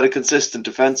when he had a consistent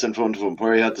defence in front of him,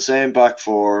 where he had the same back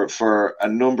four for a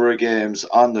number of games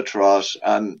on the trot,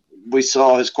 and we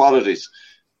saw his qualities.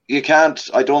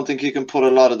 I don't think you can put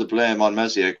a lot of the blame on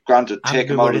Meslier. Granted, take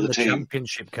him out of the team.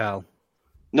 Championship, Carl.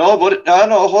 No, but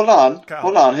no, hold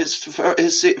on. His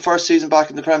first season back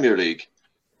in the Premier League.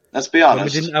 Let's be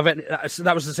honest. We didn't have any,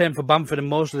 that was the same for Bamford and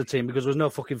most of the team because there was no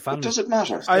fucking fans. It doesn't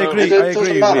matter. I agree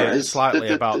with you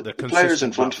slightly about the players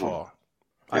in front back of him. four.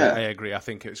 I agree. I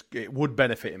think it would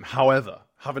benefit him. However,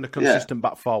 having a consistent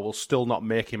back four will still not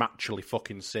make him actually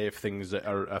fucking save things that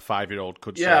a 5-year-old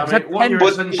could say. Yeah, I mean, what you're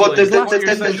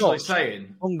essentially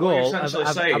saying on goal, I've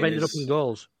ended up in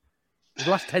goals. The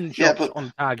last 10 shots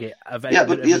on target have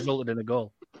resulted in a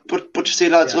goal. But you see,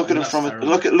 lads, look at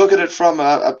it from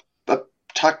a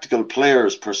tactical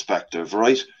player's perspective,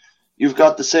 right? You've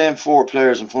got the same 4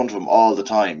 players in front of him all the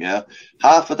time, yeah?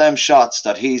 Half of them shots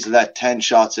that he's let 10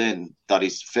 shots in, that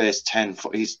he's faced 10,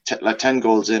 let 10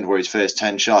 goals in where he's faced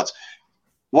 10 shots.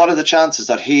 What are the chances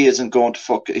that he isn't going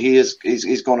to he's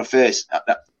going to face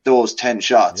those 10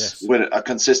 shots with a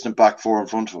consistent back 4 in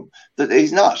front of him? That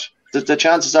he's not. The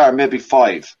chances are maybe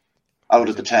 5 out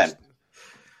of the 10.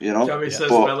 You know? Jamie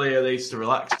says Meslier needs to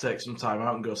relax, take some time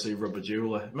out and go see Rubber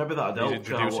Julie. Maybe that'd help.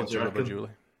 Introduce him to Rubber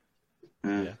Julie.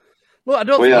 Yeah. Well, I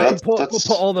don't think we can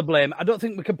put all the blame. I don't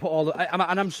think we can put all the...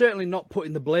 And I'm certainly not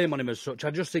putting the blame on him as such. I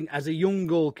just think as a young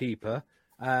goalkeeper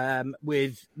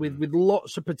with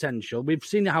lots of potential, we've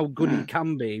seen how good he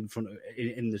can be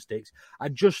in the sticks. I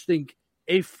just think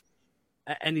if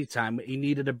at any time he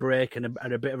needed a break and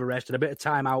a bit of a rest and a bit of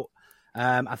time out,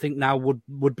 I think now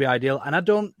would be ideal. And I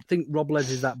don't think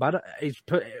Robles is that bad. He's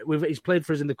played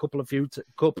for us in the cup a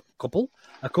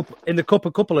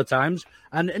couple of times,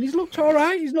 and he's looked all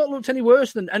right. He's not looked any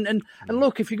worse than. And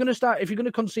look, if you're going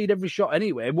to concede every shot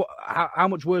anyway, how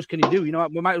much worse can you do? You know,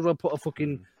 we might as well put a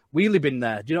fucking wheelie bin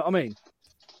there. Do you know what I mean?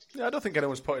 Yeah, I don't think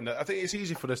anyone's putting that. I think it's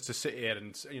easy for us to sit here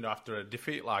and, you know, after a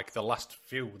defeat like the last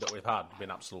few that we've had,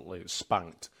 been absolutely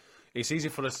spanked. It's easy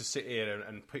for us to sit here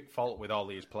and pick fault with all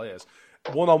these players.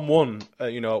 One-on-one,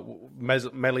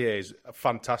 Meslier is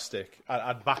fantastic.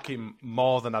 I'd back him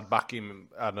more than I'd back him,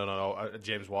 I don't know,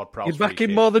 James Ward-Prowse. You'd back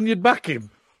him more than you'd back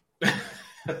him?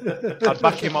 I'd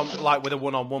back him on with a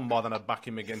one-on-one more than I'd back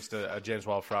him against a James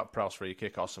Ward-Prowse free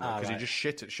kick or something, because he's just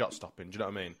shit at shot stopping. Do you know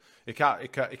what I mean? He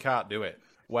can't do it.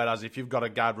 Whereas if you've got a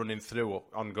guy running through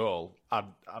on goal, I'd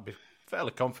be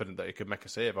fairly confident that he could make a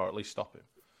save or at least stop him.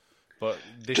 But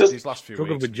these last few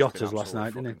weeks, with Jotas last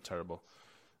night, didn't he? Terrible.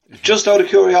 Just out of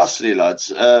curiosity, lads,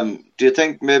 do you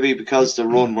think maybe because the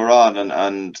run we're on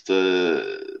and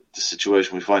the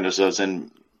situation we find ourselves in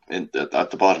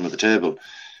at the bottom of the table,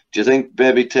 do you think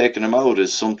maybe taking him out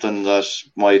is something that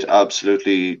might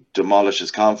absolutely demolish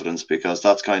his confidence? Because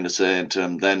that's kind of saying to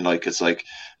him then, like, it's like,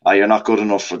 you're not good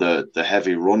enough for the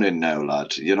heavy running now,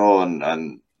 lad. You know,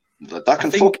 and that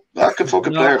can fuck a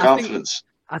player confidence.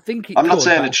 I think I'm not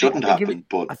saying it shouldn't happen,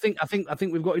 but I think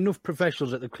we've got enough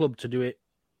professionals at the club to do it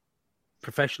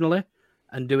professionally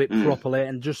and do it properly,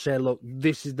 and just say, look,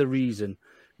 this is the reason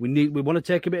we want to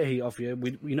take a bit of heat off you.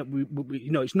 We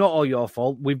it's not all your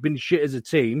fault. We've been shit as a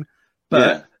team,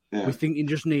 but we think you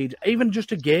just need even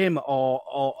just a game or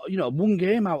one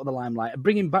game out of the limelight and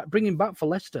bring him back for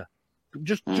Leicester.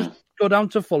 Just go down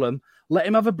to Fulham, let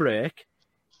him have a break,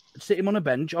 sit him on a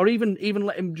bench, or even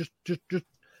let him just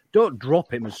don't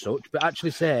drop him as such, but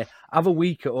actually say have a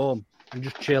week at home and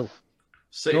just chill.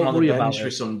 Sitting on the bench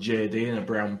with some JD in a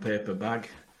brown paper bag.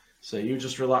 So you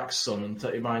just relax, son, and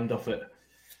take your mind off it.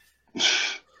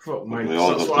 Fuck me.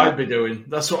 That's what I'd be doing.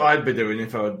 That's what I'd be doing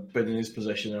if I had been in his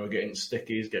position and were getting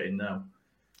sticky he's getting now.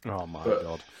 Oh my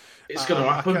God. It's going to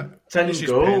happen. 10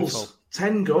 goals. Painful.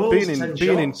 10 goals.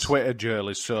 Being in Twitter jail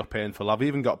is so painful. I've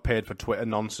even got paid for Twitter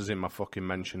nonsense in my fucking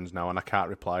mentions now, and I can't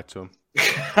reply to them.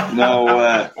 No.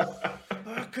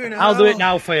 I'll do it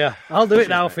now for you.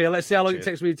 Let's see how long it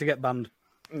takes me to get banned.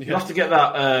 You have to get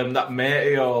that mate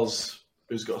of yours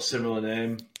who's got a similar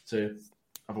name to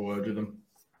have a word with him.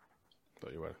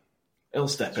 Thought you were. He'll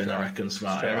step in, I reckon,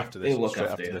 smart. Straight after this. He'll look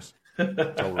after you. This.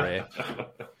 Tell Ray.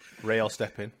 Ray will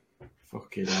step in.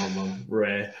 Fucking hell, man.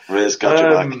 Ray. Ray's got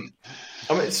your back.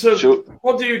 I mean, so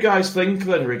what do you guys think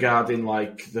then regarding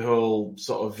like the whole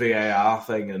sort of VAR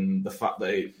thing and the fact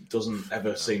that it doesn't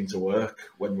ever seem to work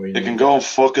when we? It can go and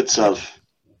fuck itself.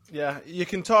 Yeah, you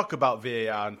can talk about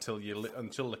VAR until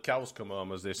the cows come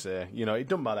home, as they say. You know, it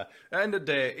doesn't matter. At the end of the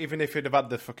day, even if you'd have had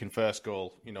the fucking first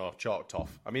goal, you know, chalked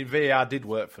off. I mean, VAR did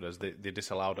work for us. They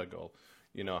disallowed a goal.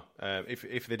 You know,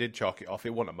 if they did chalk it off, it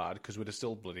wouldn't have mattered because we'd have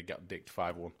still bloody got dicked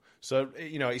 5-1. So,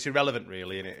 you know, it's irrelevant,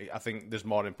 really, and I think there's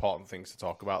more important things to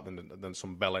talk about than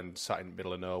some bellend sat in the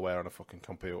middle of nowhere on a fucking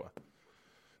computer.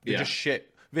 They're just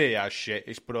shit. VAR's shit.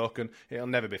 It's broken. It'll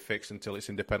never be fixed until it's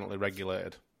independently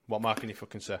regulated. What more can you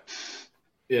fucking say?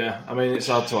 Yeah, I mean, it's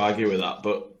hard to argue with that,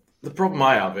 but the problem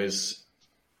I have is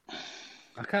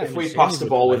if we pass the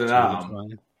ball with an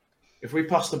arm,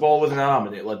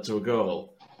 and it led to a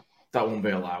goal, that won't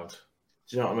be allowed.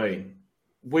 Do you know what I mean?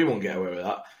 We won't get away with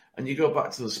that. And you go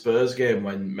back to the Spurs game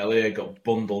when Melier got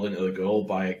bundled into the goal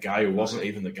by a guy who wasn't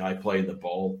even the guy playing the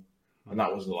ball, and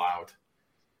that was allowed.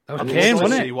 That was Kane,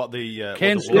 wasn't it? See what the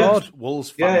Kane scored. Wolves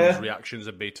fans' reactions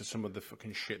would be to some of the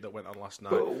fucking shit that went on last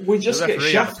night. But we just get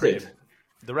shafted.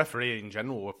 The referee in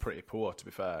general were pretty poor, to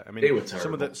be fair. I mean, they were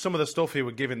terrible. Some of the stuff he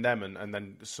were giving them and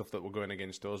then the stuff that were going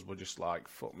against us were just like,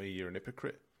 fuck me, you're an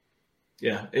hypocrite.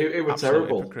 Yeah, it was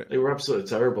terrible. They were absolutely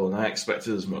terrible, and I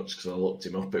expected as much because I looked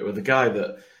him up. It was the guy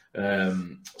that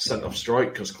sent off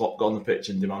Strike because Klopp got on the pitch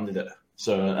and demanded it.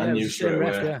 So I knew straight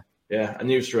away. I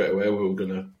knew straight away we were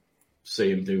going to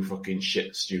see him do fucking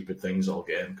shit, stupid things all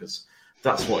game because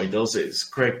that's what he does. It's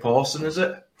Craig Pawson, is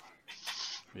it?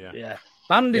 Yeah.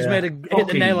 Bandy's hit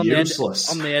the nail on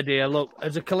the head here. Look,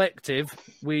 as a collective,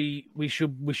 we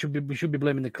should be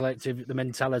blaming the collective, the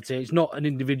mentality. It's not an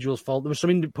individual's fault. There were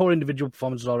some poor individual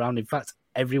performances all around. In fact,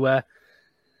 everywhere.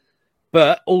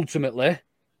 But ultimately,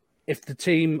 if the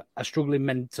team are struggling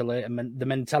mentally and the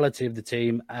mentality of the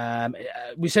team,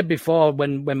 we said before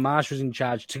when Marsh was in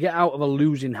charge, to get out of a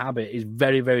losing habit is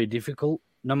very, very difficult,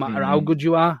 no matter how good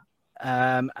you are.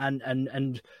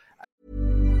 And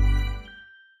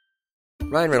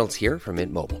Ryan Reynolds here from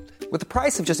Mint Mobile. With the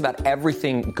price of just about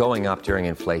everything going up during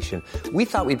inflation, we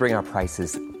thought we'd bring our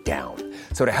prices down.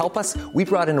 So to help us, we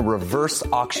brought in a reverse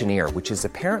auctioneer, which is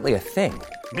apparently a thing.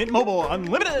 Mint Mobile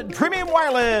Unlimited Premium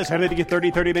Wireless. How to get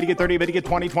 30, 30, bit to get 30, bit to get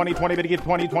 20, 20, 20, bit to get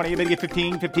 20, 20, bit to get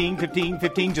 15, 15, 15,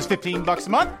 15, just $15 a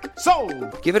month?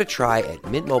 Sold! Give it a try at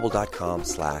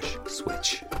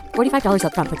mintmobile.com/switch. $45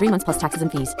 up front for 3 months plus taxes and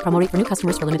fees. Promo rate for new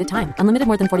customers for limited time. Unlimited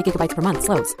more than 40 gigabytes per month.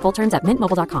 Slows full terms at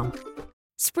mintmobile.com.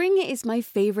 Spring is my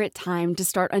favorite time to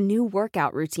start a new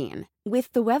workout routine.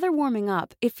 With the weather warming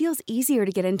up, it feels easier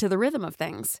to get into the rhythm of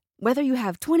things. Whether you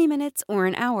have 20 minutes or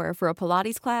an hour for a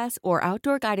Pilates class or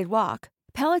outdoor guided walk,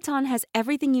 Peloton has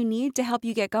everything you need to help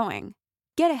you get going.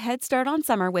 Get a head start on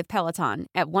summer with Peloton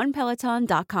at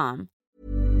onepeloton.com.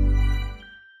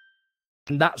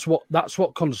 And that's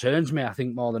what concerns me, I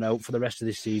think, more than out for the rest of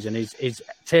this season is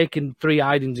taking 3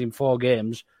 hidings in 4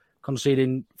 games,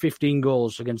 conceding 15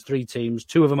 goals against 3 teams,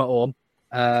 2 of them at home.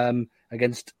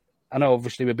 Against, I know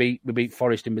obviously we beat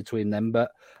Forest in between them,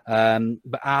 but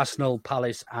Arsenal,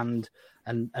 Palace, and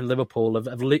Liverpool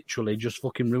have literally just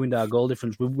fucking ruined our goal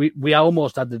difference. We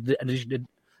almost had an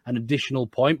additional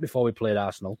point before we played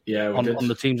Arsenal. On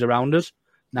the teams around us.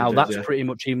 Now that's pretty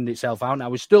much evened itself out.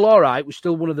 Now we're still all right. We're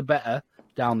still one of the better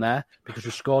down there because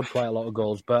we scored quite a lot of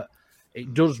goals, but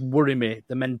it does worry me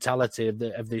the mentality of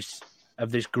this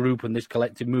group and this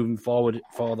collective moving forward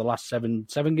for the last seven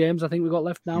games I think we've got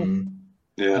left now.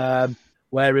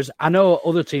 Whereas I know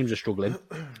other teams are struggling,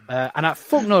 and I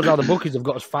fuck knows how the bookies have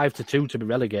got us 5-2 to be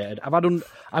relegated.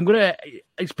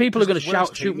 People are going to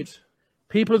shoot me.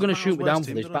 People are going to shoot me down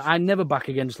for this, but I never back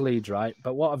against Leeds, right?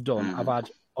 But what I've done, I've had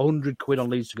 £100 on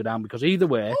Leeds to go down because either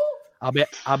way, I'll be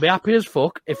happy as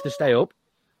fuck if they stay up,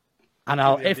 and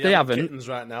if they haven't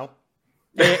right now.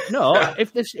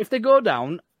 If they go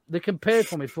down, they can pay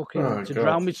for me fucking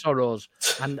drown my sorrows,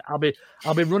 and I'll be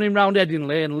running round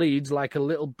Headingley and Leeds like a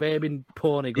little baby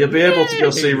pony. You'll be able to go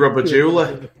see Robert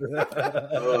Jewler.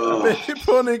 Baby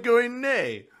pony going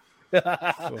nay.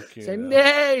 Say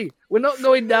nay, we're not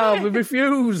going down. We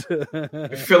refuse.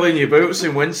 Filling your boots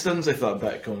in Winston's if that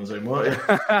bet comes in, won't you?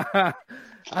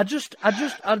 I just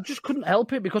couldn't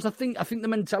help it because I think the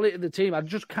mentality of the team. I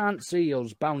just can't see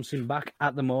us bouncing back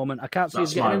at the moment. I can't see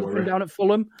us getting anything down at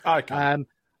Fulham. I can.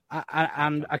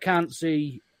 And I can't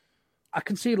see. I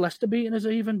can see Leicester beating us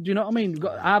even. Do you know what I mean? We've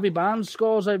got Harvey Barnes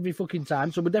scores every fucking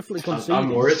time, so we're definitely conceding.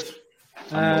 I'm worried.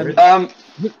 We're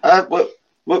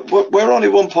only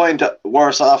 1 point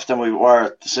worse off than we were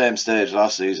at the same stage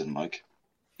last season, Mike.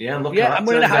 Yeah, and look Yeah, at and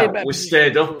we're in a high bet. We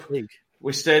stayed up.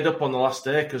 We stayed up on the last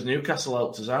day because Newcastle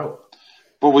helped us out.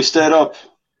 But we stayed up.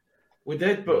 We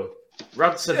did, but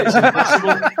Rad said it's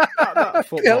impossible.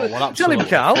 Tell him,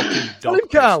 Carl. Tell him,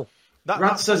 Carl.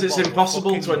 Rad says it's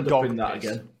impossible to end up in that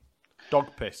again. Dog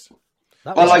piss.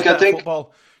 Well, I think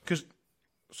football. Because,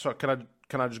 sorry, can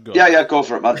I just go? Yeah, go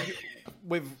for it, man.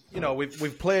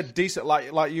 We've played decent,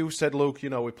 like you said, Luke.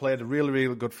 We played a really,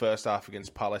 really good first half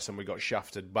against Palace, and we got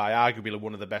shafted by arguably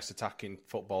one of the best attacking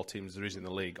football teams there is in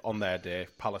the league on their day.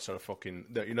 Palace are a fucking,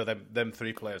 them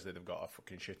 3 players that they've got are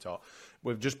fucking shit hot.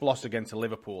 We've just lost against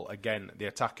Liverpool again. The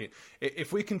attacking.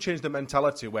 If we can change the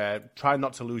mentality where try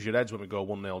not to lose your heads when we go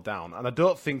 1-0 down, and I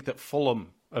don't think that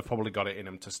Fulham have probably got it in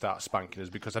them to start spanking us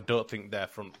because I don't think their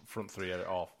front 3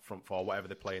 or front 4, whatever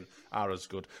they're playing, are as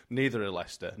good. Neither are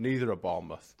Leicester, neither are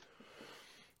Bournemouth.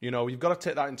 You've got to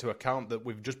take that into account that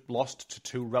we've just lost to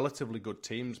 2 relatively good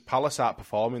teams. Palace aren't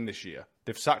performing this year.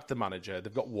 They've sacked the manager.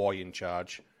 They've got Woy in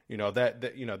charge.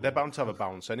 They're bound to have a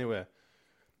bounce anyway.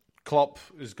 Klopp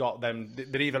has got them.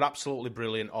 They're either absolutely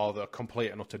brilliant or they're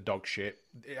complete and utter dog shit.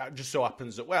 It just so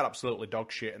happens that we're absolutely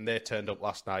dog shit and they turned up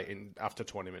last night after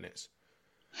 20 minutes.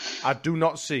 I do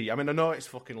not see. I mean, I know it's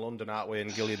fucking London, aren't we?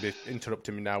 And Gilly be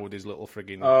interrupting me now with his little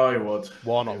frigging he would.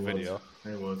 Warnock video.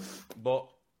 He would. But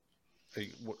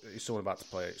is someone about to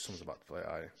play it? Someone's about to play it,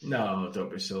 are you? No, don't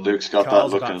be silly. Luke's got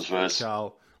Carl's that look in his face.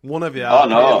 Carl, one of you. Oh,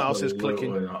 no. Mouse is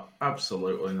clicking. Not.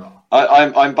 Absolutely not.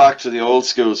 I'm back to the old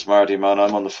school, Smarty man.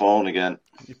 I'm on the phone again.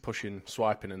 You're pushing,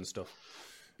 swiping and stuff.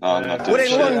 No, I'm not doing We're in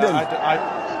shit. London.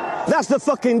 That's the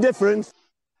fucking difference.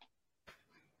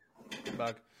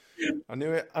 Bag. I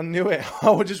knew it.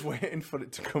 I was just waiting for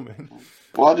it to come in.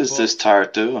 What is this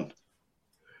tart doing?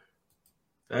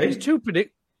 He's too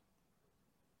predictable.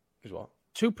 He's what?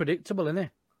 Too predictable, isn't he?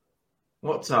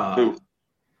 What tart? Who?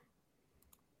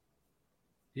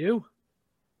 You.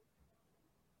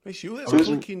 It's you that's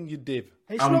clicking, you div.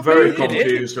 I'm very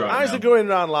confused right now. Eyes are going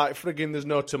round like frigging there's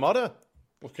no tomorrow.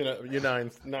 Looking at your nine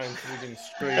frigging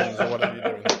screens or whatever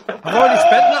you're doing.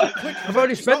 I've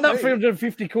already spent that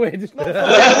 350 quid. That's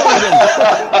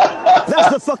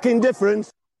the fucking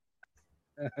difference.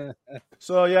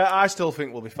 So, yeah, I still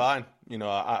think we'll be fine.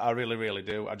 I really, really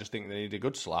do. I just think they need a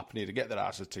good slap. Need to get their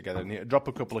asses together. Need to drop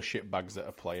a couple of shit bags that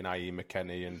are playing, i.e.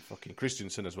 McKennie and fucking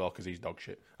Christensen as well, because he's dog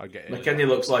shit. I get it. McKennie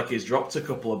looks like he's dropped a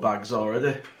couple of bags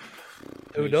already.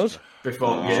 Who does?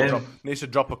 Before the game. Needs to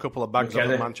drop a couple of bags off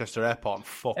at Manchester Airport and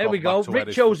fuck off. Here we go. Back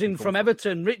to Richo's in from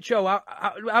Everton. Richo,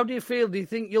 how do you feel? Do you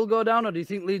think you'll go down or do you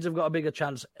think Leeds have got a bigger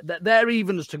chance? They're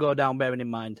evens to go down, bearing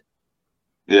in mind.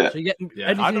 Yeah. So you get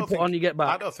anything you put on, you get back.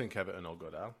 I don't think Everton will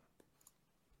go down.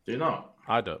 Do you not?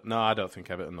 I don't think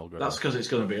Everton will go down. That's because it's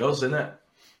going to be us, isn't it?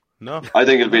 No. I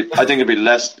think it'll be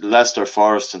Leicester,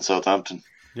 Forest, and Southampton.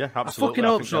 Yeah, absolutely. I fucking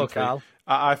hope so, Carl.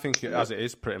 I think it, as it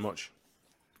is, pretty much.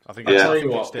 I think. I'll tell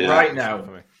you what.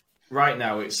 Right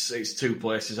now, it's 2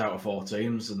 places out of 4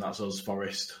 teams, and that's us,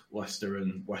 Forest, Leicester,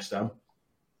 and West Ham.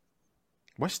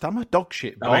 West Ham are dog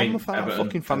shit. Bournemouth are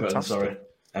fucking fantastic.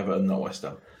 Everton, not West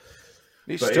Ham.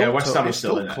 It's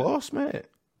still close, mate.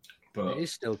 But it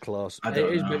is still close. I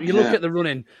don't know. But you look at the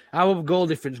running, our goal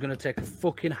difference is going to take a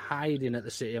fucking hiding at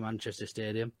the City of Manchester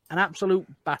Stadium. An absolute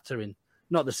battering.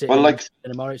 Not the City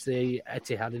anymore, it's the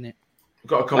Etihad, innit? I've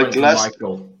got a comment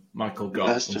from Michael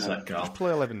Goff and set Carl. Just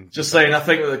play 11. Just saying, I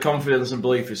think that the confidence and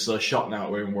belief is so shot now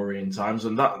we're in worrying times,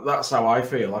 and that's how I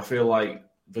feel. I feel like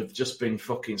they've just been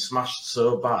fucking smashed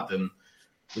so bad, and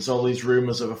there's all these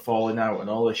rumours of a falling out and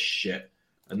all this shit,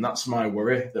 and that's my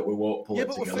worry that we won't pull it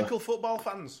together. Yeah, but we're fickle football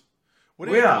fans.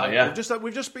 We are, yeah.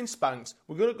 We've just been spanked.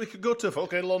 We could go to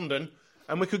fucking London.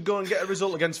 And we could go and get a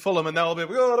result against Fulham, and they'll be,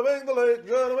 we're going to win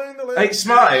the league. Hey,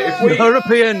 Smarty,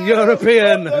 European.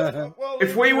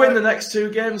 If we win the next 2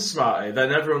 games, Smarty,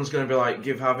 then everyone's going to be like,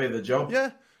 give Javi the job.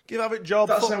 Yeah, give Javi the job.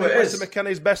 That's how it is.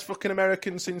 McKennie's best fucking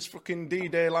American since fucking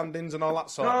D-Day landings and all that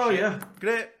sort of shit. Oh, yeah.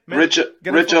 Great.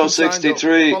 Richo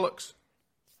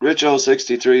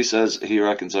 63 says he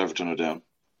reckons Everton are down.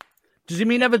 Does he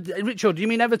mean Richo, do you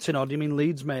mean Everton or do you mean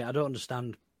Leeds, mate? I don't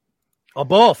understand. Or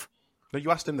both? No, you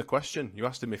asked him the question. You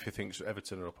asked him if he thinks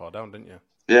Everton are up or down, didn't you?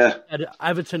 Yeah.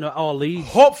 Everton or Leeds.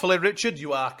 Hopefully, Richard,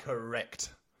 you are correct.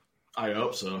 I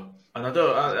hope so. And I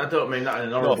don't mean that in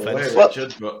an horrible way,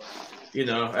 Richard, but,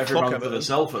 every man for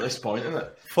themselves at this point, isn't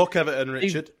it? Fuck Everton,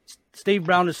 Richard. Steve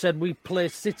Brown has said we play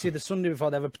City the Sunday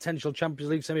before they have a potential Champions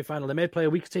League semi-final. They may play a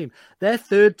weak team. Their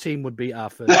 3rd team would beat our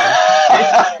 1st team.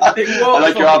 I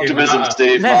like your optimism,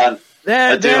 Steve, man.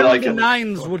 Their like under it.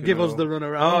 nines would give us the run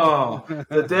around. Oh,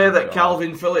 the day that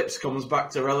Calvin Phillips comes back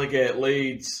to relegate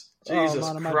Leeds. Jesus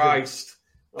Christ.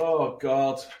 Oh,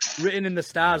 God. Written in the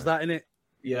stars, that, innit?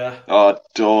 Yeah. Oh,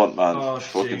 don't, man. Oh,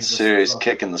 fucking Jesus serious Christ.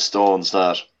 kicking the stones,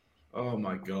 that. Oh,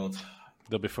 my God.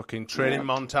 There'll be fucking training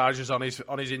montages on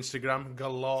his Instagram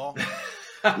galore.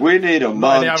 We need a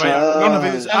montage. None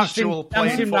of his actual playing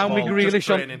dancing round with football, Grealish just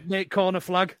training. on Nate corner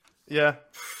flag. Yeah.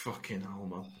 Fucking hell,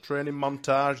 man. Training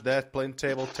montage. They're playing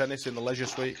table tennis in the leisure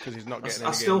suite because he's not getting any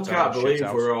I still game time. can't believe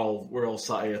Shithouse. we're all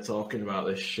sat here talking about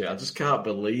this shit. I just can't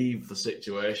believe the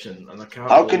situation, and I can't.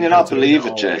 How can you not believe it,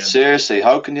 all Jay? again. Seriously,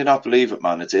 how can you not believe it,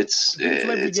 man? It's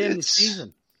every game this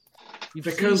season.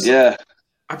 Because yeah.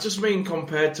 I just mean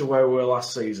compared to where we were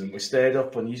last season, we stayed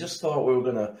up and you just thought we were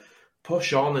going to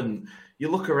push on, and you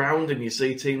look around and you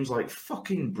see teams like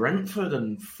fucking Brentford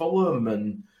and Fulham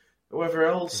and whoever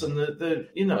else, and they're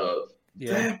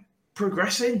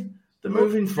progressing. They're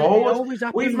moving forward.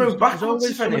 We've moved backwards,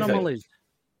 if anything. Anomalies.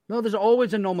 No, there's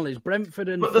always anomalies. Brentford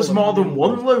and But there's more than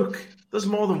one, Luke. There's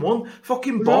more than one.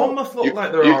 Fucking Bournemouth look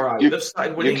like they're all right. They've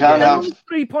started winning games. They're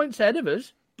 3 points ahead of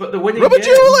us. But they're winning Rubber games.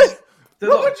 Julie! They're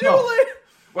Rubber not tough. Julie!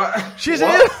 What? She's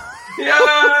What? here!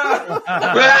 Yeah!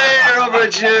 Hey,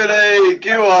 Robert Julie!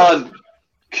 Come on!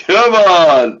 Come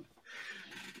on!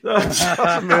 That's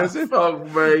amazing. Fuck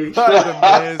me.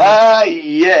 That is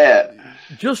amazing. Yeah.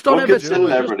 Just on Look at Everton.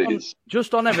 celebrities.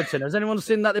 Just on Everton. Has anyone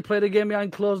seen that they played a game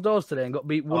behind closed doors today and got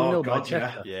beat 1-0 by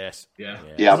Chester? Yes. Yeah.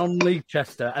 Yeah. Non-league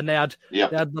Chester, and they had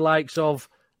Yep. the likes of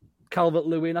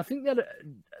Calvert-Lewin. I think they had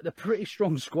a pretty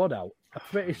strong squad out. A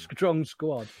pretty strong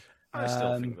squad. I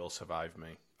still think they'll survive me.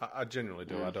 I genuinely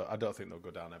do. I don't think they'll go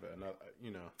down Everton.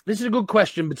 This is a good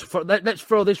question, but let's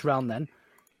throw this round then.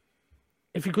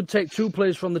 If you could take 2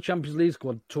 players from the Champions League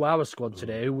squad to our squad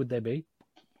today, who would they be?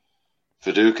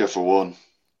 Viduka for one.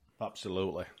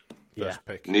 Absolutely. First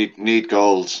pick. Need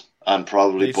goals and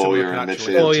probably Need someone Bowyer who in can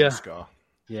actually midfield. score.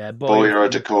 Yeah, Bowyer or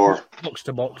Decor. Box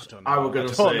to box. I were going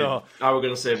to don't say know.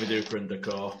 Viduka and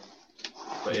Decor.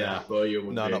 But yeah, Bowyer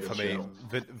would No, be a not good for me. shout.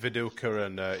 Viduka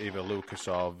and either Lucas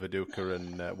or Viduka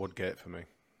and Woodgate for me.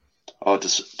 Oh,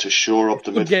 to shore up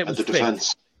the Woodgate the was fit.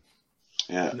 defence.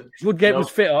 Yeah. Woodgate was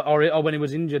fit, or when he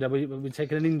was injured. Are we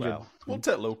taking an injured? Well, we'll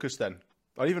take Lucas then.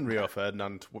 Or even Rio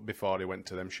Ferdinand before he went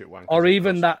to them shit wankers. Or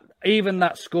even that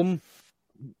scum.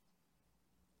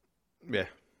 Yeah.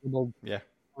 Well, Yeah.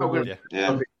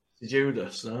 Yeah.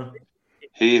 Judas, no?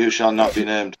 He who shall not be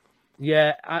named.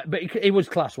 Yeah, but he was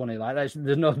class, wasn't he? Like, there's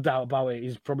no doubt about it.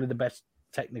 He's probably the best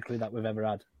technically that we've ever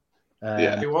had.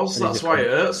 He was. That's why it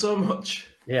hurt so much.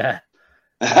 Yeah.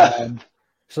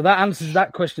 So that answers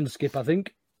that question, Skip, I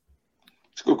think.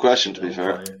 It's a good question, to be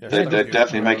fair. They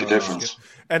definitely make a difference.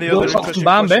 Any Go other Fox interesting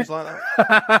Bambi. questions like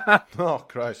that? Oh,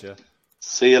 Christ, yeah.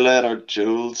 See you later,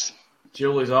 Jules.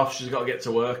 Julie's off. She's got to get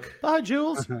to work. Bye,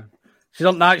 Jules. She's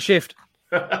on night shift.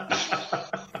 All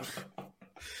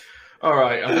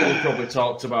right, I think we've probably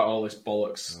talked about all this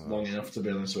bollocks long enough, to be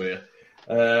honest with you.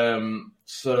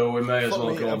 So we may as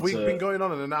well go on We've to... been going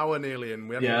on an hour nearly, and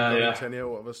we haven't even gone into any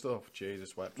other stuff.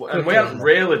 Jesus, what? And we haven't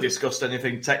really discussed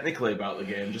anything technically about the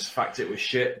game, just the fact it was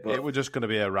shit. But It was just going to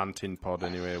be a ranting pod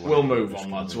anyway. we'll move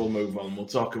on, lads. We'll move on. We'll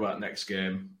talk about next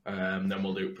game, then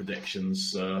we'll do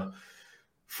predictions.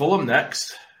 Fulham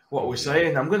next. What are we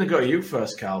saying? I'm going to go to you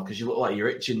first, Cal, because you look like you're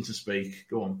itching to speak.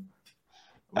 Go on.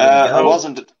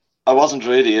 I wasn't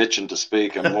really itching to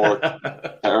speak. I'm more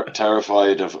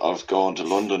terrified of going to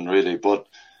London, really. But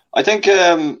I think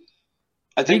you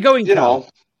going, you know,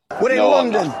 We're in no,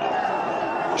 I'm London.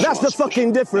 not. That's the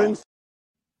fucking difference.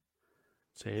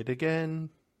 Say it again.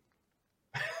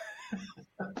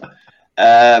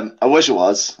 I wish it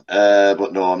was,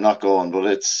 but no, I'm not going. But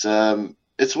it's one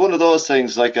of those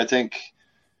things. Like, I think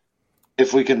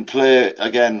if we can play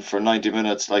again for 90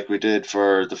 minutes like we did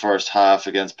for the first half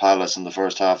against Palace and the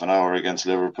first half an hour against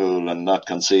Liverpool and not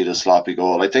concede a sloppy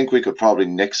goal, I think we could probably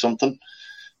nick something.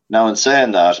 Now, in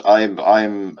saying that, I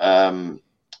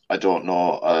don't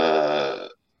know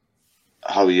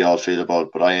how you all feel about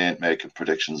it, but I ain't making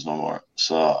predictions no more.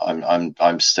 So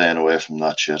I'm staying away from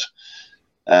that shit.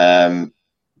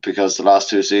 Because the last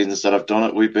 2 seasons that I've done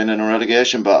it, we've been in a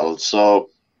relegation battle. So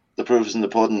the proof is in the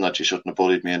pudding that you shouldn't have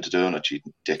bullied me into doing it, you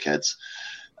dickheads.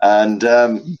 And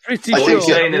Pretty I sure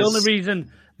think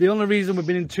the only reason we've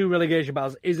been in 2 relegation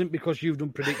battles isn't because you've done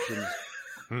predictions.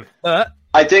 But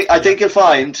I think you'll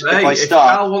find if I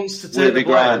start, Cal wants to take we'll the be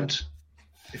blame. grand.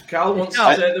 If Cal wants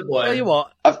to take the blame, tell you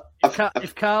what, I've-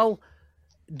 if Cal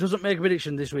doesn't make a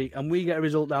prediction this week and we get a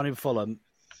result down in Fulham,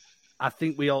 I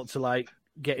think we ought to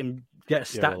get a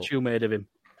statue made of him.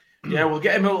 yeah, we'll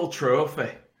get him a little trophy.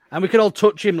 And we could all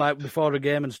touch him like before a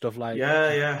game and stuff like.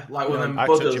 Yeah. Like one of them I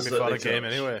touch him budders before that the game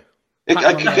anyway.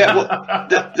 I could get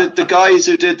the guys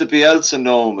who did the Bielsa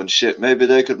gnome and shit. Maybe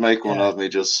they could make one of me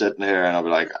just sitting here, and I'll be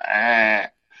like,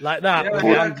 like that,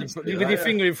 with your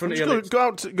finger in front of your lips.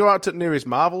 Go out to the nearest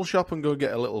Marvel shop and go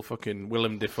get a little fucking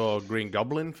Willem Dafoe Green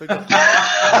Goblin figure.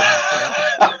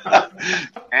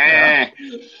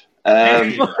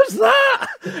 What's that?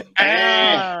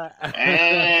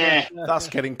 That's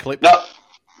getting clipped. No,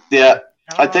 yeah.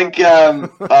 I think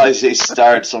he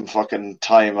started some fucking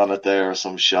time on it there or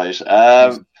some shite.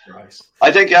 I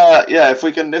think if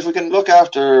we can look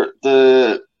after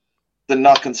the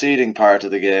not conceding part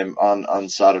of the game on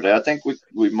Saturday, I think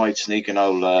we might sneak in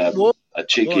out a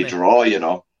cheeky draw, you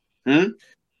know. I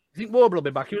think Warble will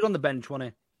be back. He was on the bench,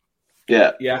 wasn't he?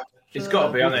 Yeah. He's got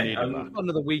to be on it.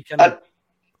 Another weekend.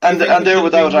 And they're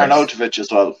without Arnautovic as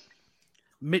well.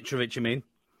 Mitrovic, you mean?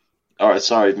 All right,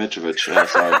 sorry, Mitrovic. Sorry.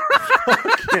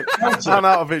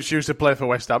 Arnautovic used to play for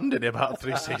West Ham, didn't he, about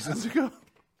 3 seasons ago?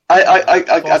 I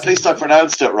at least I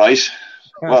pronounced it right.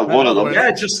 Well, one of them.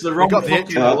 Yeah, just the wrong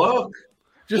fucking look.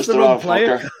 Just the wrong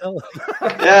player.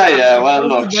 Yeah. Well,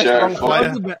 look, sure.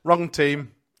 Wrong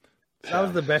team. That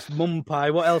was the best mum pie.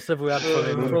 What else have we had for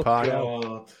him? Mum pie.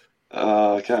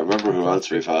 I can't remember who else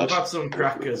we've had. We've had some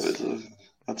crackers.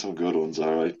 Had some good ones,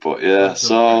 all right. But yeah,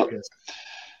 so crackers.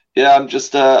 Yeah, I'm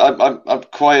just I'm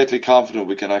quietly confident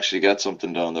we can actually get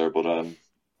something down there. But I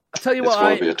tell you it's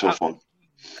going to be a tough one.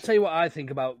 I tell you what I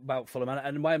think about Fulham, and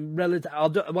I'm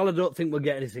while I don't think we'll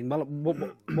get anything. Well,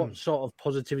 what sort of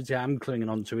positivity I'm clinging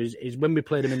on to is when we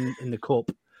played him in the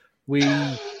cup, we.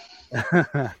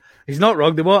 He's not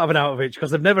wrong. They won't have an Arnautovic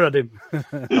because they've never had him.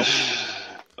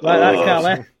 Like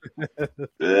that,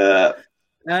 Yeah.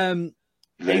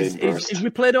 We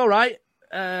played all right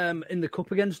in the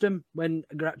cup against him when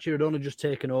Gracchi had only just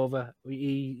taken over.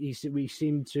 We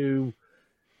seemed to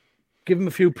give him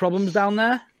a few problems down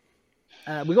there.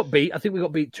 We got beat. I think we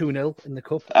got beat 2-0 in the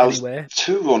cup. Anyway,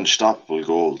 2 unstoppable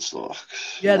goals, though.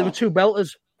 Yeah, there were 2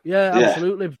 belters. Yeah,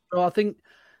 absolutely. So I think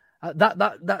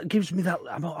that gives me that.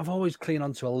 I've always clinged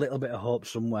on to a little bit of hope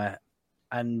somewhere,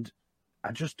 and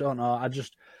I just don't know.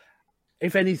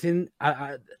 If anything,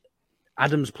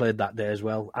 Adams played that day as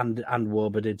well, and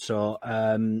Wober did. So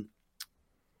I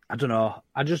don't know.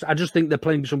 I just think they're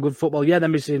playing some good football. Yeah, they're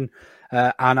missing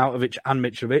Arnautovic and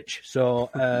Mitrovic. So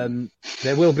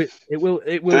there will be. It will.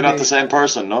 They're not the same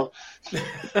person, no.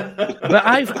 But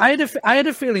I had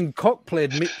a feeling Koch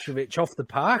played Mitrovic off the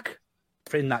park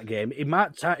in that game. He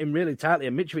marked him really tightly,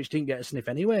 and Mitrovic didn't get a sniff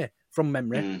anyway from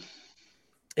memory.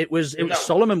 It was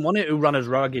Solomon, wasn't it, who ran as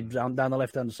ragged down the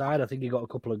left hand side. I think he got a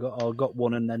couple of got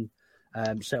one and then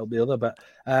set up the other. But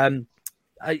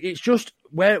it's just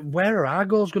where are our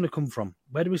goals going to come from?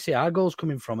 Where do we see our goals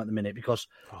coming from at the minute? Because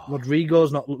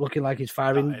Rodrigo's not looking like he's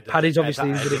firing. Paddy's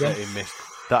obviously injured again.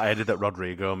 That header that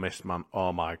Rodrigo missed, man.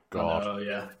 Oh my god. Oh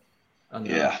yeah.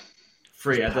 Yeah.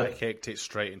 Free header. Kicked it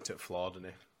straight into the floor, didn't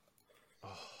he? Oh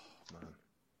man.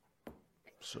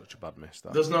 Such a bad miss.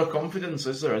 That. There's no confidence,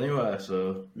 is there, anywhere?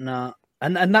 So no,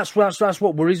 and that's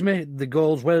what worries me. The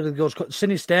goals, where did the goals?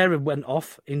 Sinisterra went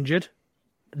off injured.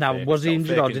 Now, was he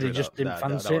injured or did he just didn't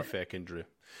fancy that it? Was a fake injury.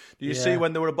 Do you see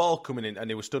when there were a ball coming in and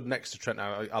he was stood next to Trent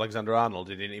Alexander-Arnold?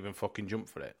 He didn't even fucking jump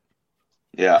for it.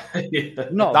 Yeah,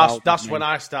 that's when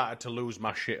I started to lose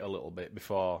my shit a little bit.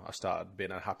 Before I started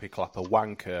being a happy clapper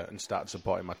wanker and started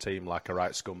supporting my team like a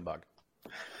right scumbag.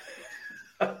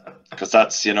 Because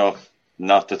that's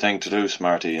not the thing to do,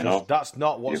 Smarty, That's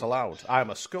not what's allowed.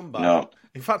 I'm a scumbag. No.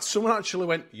 In fact, someone actually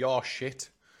went, "You're shit,"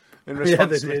 in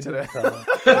response to me today.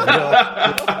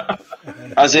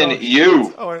 As in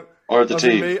you or the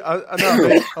team? Me. I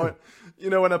went,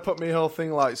 when I put my whole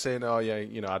thing like saying, "Oh yeah,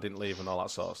 I didn't leave" and all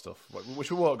that sort of stuff.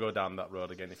 Which we won't go down that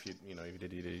road again. If you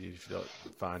did, if you don't,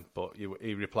 fine. But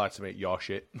he replied to me, "You're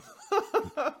shit."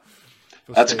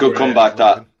 That's a good comeback.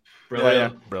 That.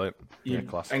 Brilliant. Yeah, brilliant. You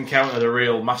encountered a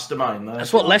real mastermind there.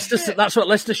 That's what Leicester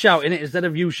shout, innit? Instead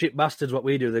of "you shit bastards," what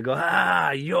we do, they go,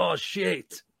 "you're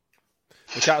shit."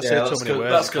 We can't say too many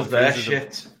words. That's because they're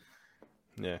shit.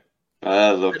 Yeah.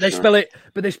 Look, they spell it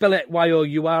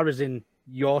Y-O-U-R as in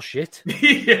 "your shit."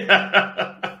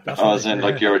 Yeah. As in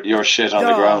like your shit on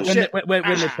the ground. When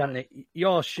they're chanting it,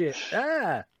 "your shit."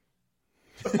 Your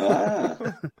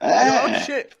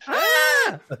shit.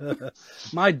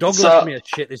 My dog left me a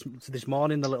shit this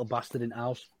morning, the little bastard in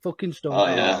house. Fucking stunk. Oh,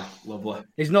 yeah. Lovely.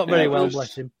 He's not very well, Bruce.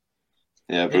 bless him.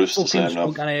 Yeah, Bruce the same.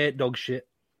 Stunk, and I hate dog shit.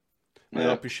 I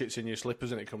hope your shit's in your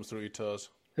slippers and it comes through your toes.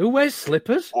 Who wears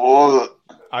slippers? Oh,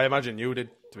 I imagine you did,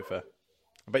 to be fair.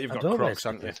 I bet you've got Crocs,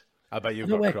 haven't you? I bet you've I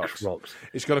don't got wear Crocs.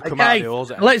 It's going to come out of the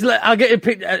holes. I'll get you a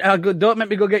picture. Don't make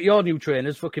me go get your new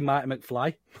trainers, fucking Marty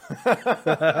McFly.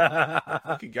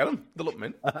 You can get them. They'll look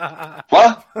mint.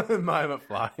 What? Marty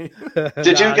McFly.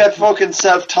 Did you get fucking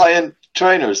self-tying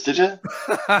trainers, did you?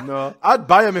 No. I'd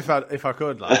buy them if I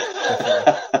could. Like.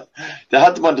 They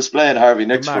had them on display in Harvey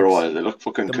Nicks for a while. They look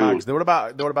fucking cool. Mags. They were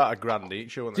about $1,000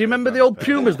 each. Do you remember the old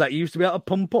Pumas that you used to be able to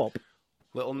pump up?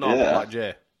 Little knob like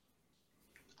Jay.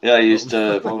 Yeah, I used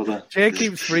to. What was that? Jay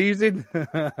keeps freezing.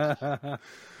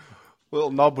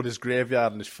 Little knob with his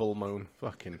graveyard and his full moon.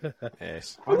 Fucking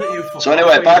ace. So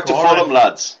anyway, back to Fulham,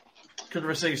 lads. Could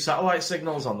receive satellite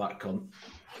signals on that cunt.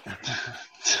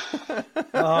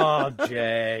 Oh,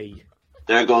 Jay.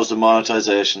 There goes the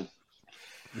monetisation.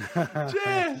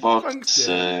 Jay, fuck's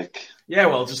sake. Yeah,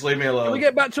 well, just leave me alone. Can we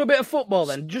get back to a bit of football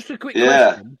then? Just a quick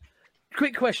question.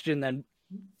 Quick question then.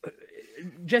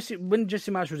 When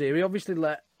Jesse Marsh was here, he obviously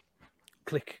let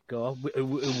Click go, who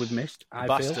we've missed.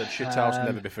 Bastard, shithouse,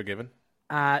 never be forgiven.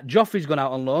 Joffrey's gone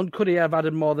out on loan. Could he have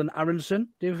added more than Aronson,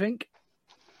 do you think?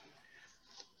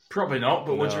 Probably not,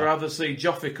 but would you rather see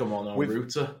Joffrey come on or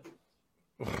Reuter?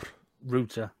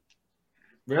 Reuter.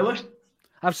 Really?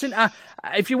 I've seen.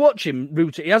 If you watch him,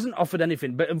 Reuter, he hasn't offered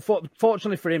anything, but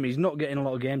unfortunately for him, he's not getting a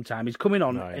lot of game time. He's coming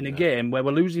on in a game where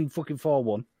we're losing fucking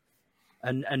 4-1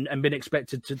 and being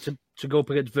expected to go up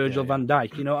against Virgil van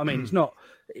Dijk. You know what I mean?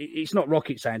 It's not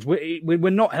rocket science. We're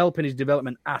not helping his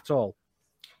development at all.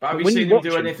 But have you seen him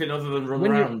do anything other than run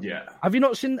around yet? Have you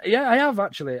not seen? Yeah, I have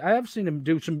actually. I have seen him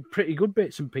do some pretty good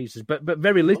bits and pieces, but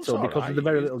very little because of the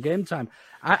very little game time.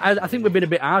 I think we've been a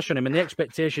bit harsh on him, and the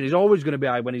expectation is always going to be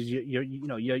high when he's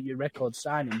your record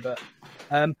signing. But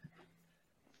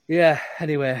yeah.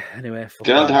 Anyway.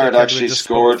 Gerhard actually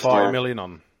scored 40 million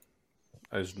on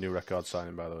his new record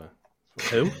signing, by the way.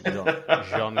 Who?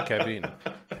 Jean Kevin.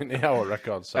 Our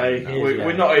record signing.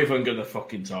 We're not even going to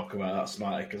fucking talk about that,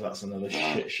 Smarty, because that's another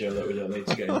shit show that we don't need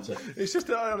to get into. It's just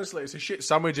honestly, it's a shit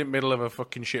sandwich in the middle of a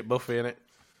fucking shit buffet, innit?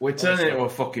 We're turning into a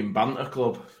fucking banter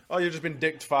club. Oh, you've just been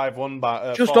dicked 5-1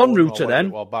 by just on Reuter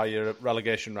then. Well, by your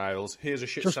relegation rivals. Here's a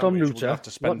shit just sandwich. On Reuter. We'll have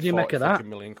to spend what do you make of that?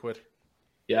 million quid.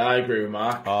 Yeah, I agree with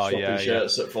Mark. Swapping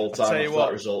shirts at full time after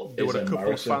that result. There were a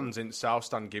couple of fans in South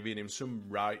Stand giving him some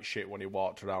right shit when he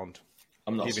walked around.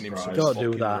 I'm not giving surprised. him Don't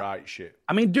some do that. Right shit.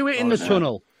 I mean, do it in the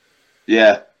tunnel.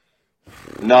 Yeah.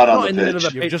 Not on the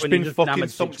pitch. You've just been fucking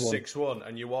thumped 6-1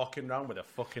 and you're walking around with a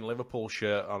fucking Liverpool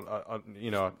shirt on,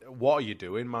 you know, what are you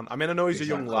doing, man? I mean, I know he's a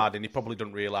young lad and he probably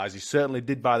doesn't realise. He certainly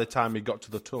did by the time he got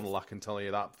to the tunnel, I can tell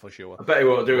you that for sure. I bet he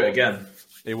won't do it again.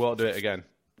 He won't do it again.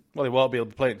 Well, he won't be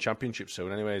able to play in Championship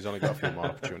soon anyway. He's only got a few more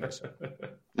opportunities.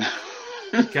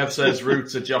 Kev says,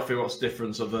 Reuter, Joffrey, what's the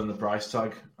difference other than the price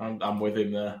tag? I'm with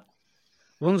him there.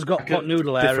 One's got pot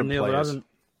noodle hair and the other hasn't.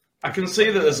 I can see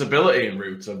that there's ability in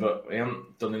Reuter, but he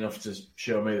hasn't done enough to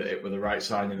show me that it was the right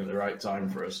signing at the right time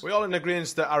for us. We're all in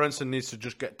agreement that Aronson needs to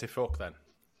just get to fuck then.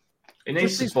 He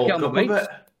needs to bulk up a bit.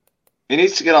 He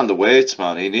needs to get on the weights,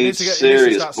 man. He needs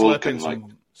serious bulking.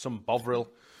 Some Bovril.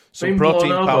 Some protein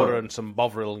powder and some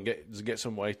Bovril and get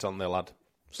some weight on there, lad.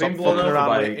 Stop fucking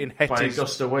around in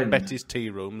Hetty's tea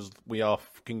rooms. We are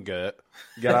fucking girt.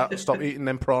 Get out. Stop eating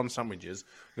them prawn sandwiches.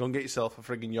 Go and get yourself a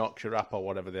frigging Yorkshire wrap or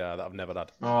whatever they are that I've never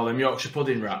had. Oh, them Yorkshire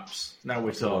pudding wraps. Now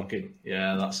we're talking.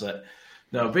 Yeah, that's it.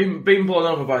 No, being blown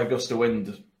over by a gust of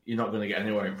wind, you're not going to get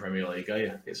anywhere in Premier League, are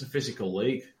you? It's a physical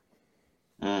league.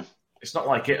 It's not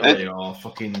like Italy or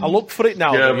fucking. I look for it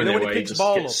now. Germany, you know when where he picks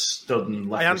ball up, stood and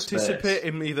left I anticipate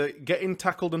him either getting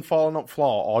tackled and falling up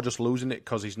floor or just losing it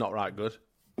because he's not right good.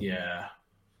 Yeah.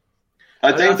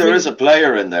 I think there is a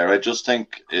player in there. I just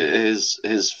think his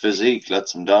physique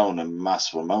lets him down a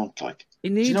massive amount. Like he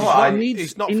needs, he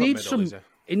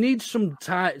needs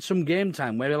some game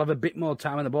time where he'll have a bit more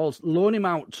time on the balls. Loan him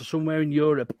out to somewhere in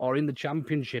Europe or in the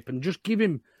Championship and just give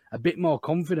him a bit more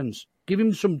confidence. Give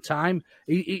him some time.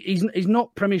 He's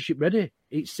not Premiership ready.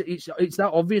 It's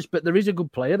that obvious. But there is a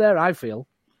good player there, I feel.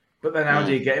 But then how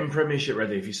do you get him Premiership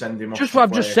ready if you send him off? Just what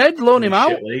I've just said. Loan him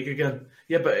out. League again.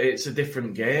 Yeah, but it's a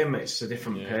different game. It's a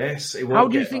different pace.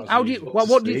 What do you think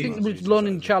we're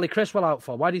loaning Charlie Cresswell out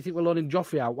for? Why do you think we're loaning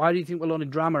Joffrey out? Why do you think we're loaning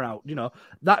Drama out? You know,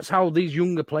 that's how these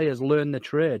younger players learn the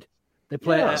trade. They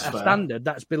play at a standard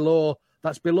that's below.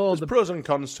 There's the pros and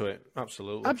cons to it.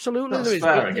 Absolutely. That's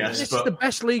fair, I guess. This is the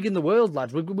best league in the world,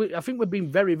 lads. I think we're being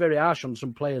very, very harsh on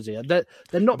some players here. They're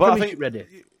not Premiership ready.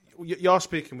 You're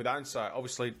speaking with hindsight.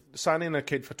 Obviously, signing a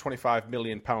kid for £25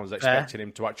 million, expecting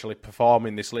him to actually perform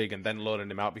in this league and then loaning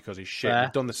him out because he's shit.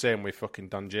 We've done the same with fucking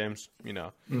Dan James, you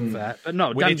know. Fair. But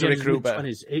no, we Dan need to James recruit better.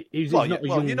 He's not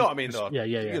young. You know what I mean, though. Yeah.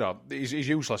 You know, he's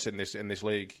useless in this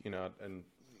league, you know, and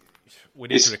we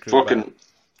need to recruit better.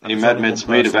 He made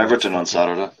mincemeat of Everton on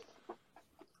Saturday.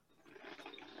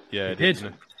 Yeah, he did.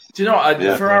 didn't Do you know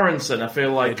what? For Aronson, I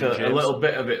feel like a little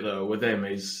bit of it, though, with him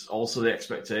is also the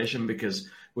expectation, because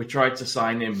we tried to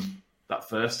sign him that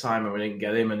first time and we didn't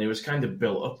get him, and he was kind of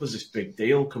built up as this big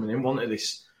deal coming in. Wanted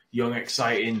this young,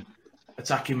 exciting,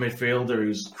 attacking midfielder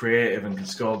who's creative and can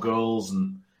score goals,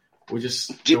 and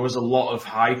there was a lot of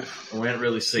hype, and we hadn't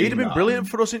really seen. He'd have been brilliant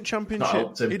for us in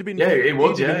Championship. He'd have been, he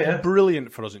would,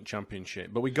 brilliant for us in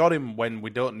Championship. But we got him when we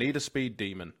don't need a speed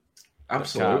demon.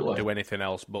 Absolutely. Can't do anything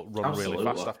else but run really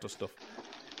fast after stuff.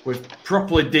 We've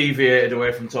properly deviated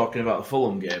away from talking about the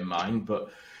Fulham game, mind,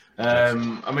 but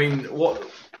I mean, what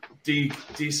do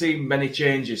you see many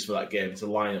changes for that game to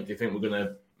the lineup? Do you think we're going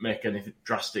to make any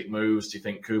drastic moves? Do you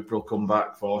think Cooper will come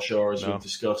back, Forshaw, as we've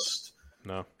discussed?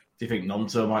 No. Do you think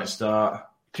Nonto might start?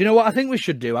 Do you know what I think we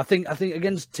should do? I think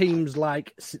against teams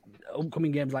like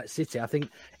upcoming games like City, I think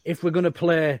if we're going to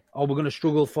play or we're going to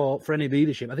struggle for any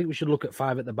leadership, I think we should look at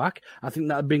 5 at the back. I think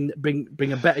that would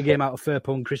bring a better game out of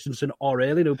Firpo and Christensen, or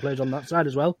Ailey, who plays on that side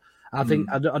as well. I think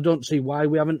I don't see why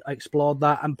we haven't explored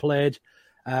that and played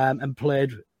 5 at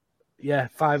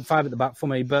the back for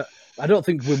me. But I don't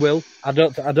think we will. I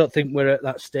don't think we're at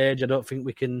that stage. I don't think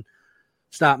we can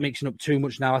start mixing up too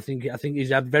much now. I think he's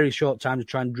had very short time to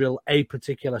try and drill a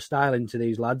particular style into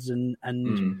these lads, and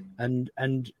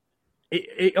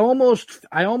I almost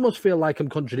feel like I'm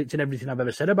contradicting everything I've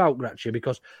ever said about Gratcher,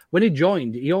 because when he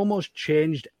joined, he almost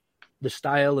changed the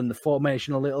style and the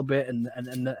formation a little bit,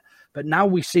 but now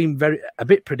we seem a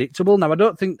bit predictable. Now I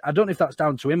don't know if that's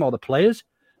down to him or the players,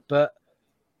 but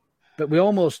we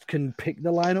almost can pick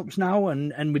the lineups now,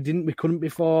 and we couldn't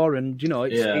before, and you know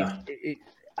I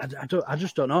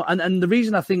just don't know. And the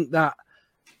reason I think that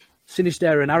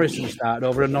Sinisterra and Harrison started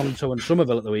over Anonto and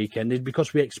Somerville at the weekend is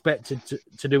because we expected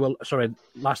to do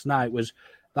last night was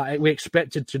that we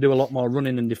expected to do a lot more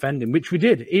running and defending, which we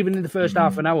did. Even in the first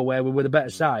half an hour where we were the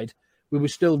better side, we were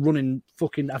still running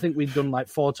I think we'd done like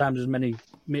 4 times as many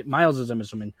miles as them or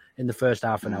something in the first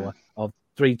half an hour, or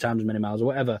 3 times as many miles or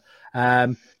whatever.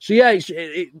 So yeah,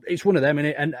 it's one of them,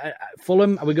 innit? And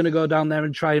Fulham, are we going to go down there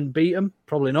and try and beat them?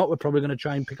 Probably not. We're probably going to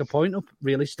try and pick a point up,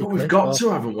 realistically. But we've got to,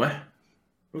 haven't we?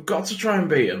 We've got to try and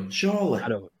beat them, surely.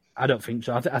 I don't think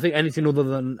so. I think anything other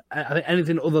than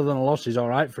a loss is all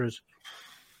right for us.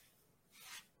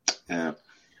 Yeah.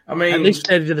 I mean, at this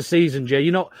stage of the season,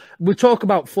 Jay, we talk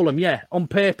about Fulham. Yeah, on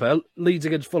paper, Leeds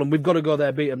against Fulham, we've got to go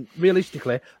there, beat them.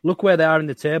 Realistically, look where they are in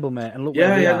the table, mate, and look.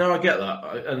 No, I get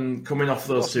that. And coming off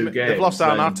those 2 games, they've lost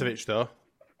Arnautovic though.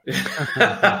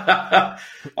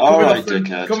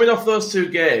 Coming off those 2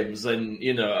 games, then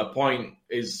a point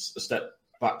is a step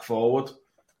back forward.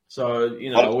 So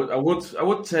I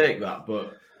would take that,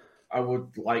 but I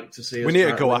would like to see us. We need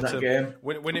to go at them. Game.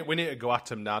 We need to go at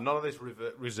them now. None of this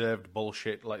reserved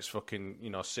bullshit. Let's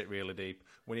fucking sit really deep.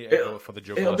 We need to go for the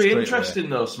juggler. It'll be interesting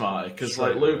though, Smarty, because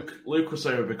like Luke was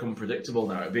saying, we've become predictable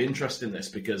now. It'll be interesting this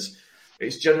because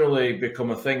it's generally become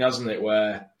a thing, hasn't it?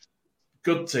 Where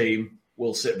good team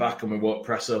will sit back and we won't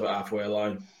press over halfway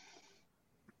line.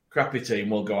 Crappy team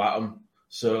will go at them.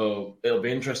 So it'll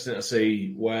be interesting to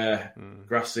see where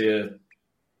Gracia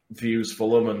views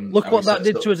Fulham and look what that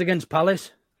did to us against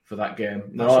Palace for that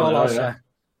game. That's all I'll say.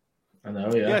 I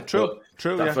know, yeah. Yeah, true.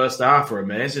 That first half were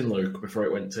amazing, Luke, before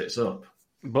it went tits up.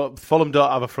 But Fulham don't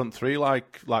have a front 3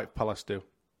 like Palace do.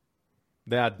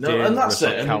 They are dangerous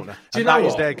on counter. And that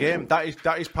is their game.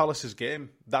 That is Palace's game.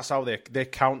 That's how they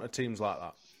counter teams like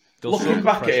that. Looking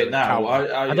back at it now,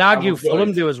 I'd argue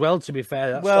Fulham do as well, to be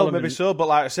fair. That's well, maybe so, but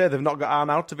like I say, they've not got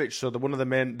Arnautovic, so one of the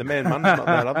main man's not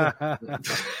there, have they?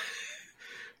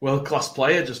 World-class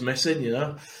player just missing,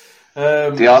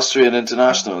 The Austrian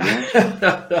international,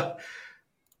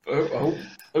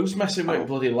 who's messing with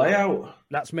bloody layout?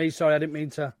 That's me, sorry, I didn't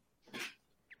mean to.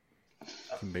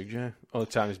 Big J. Only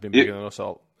time he's been bigger than us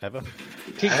all, ever.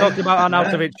 Keep talking about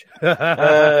Arnautovic.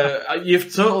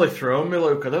 You've totally thrown me,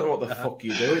 Luke. I don't know what the fuck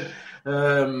you're doing.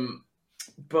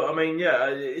 But, I mean, yeah,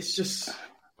 it's just...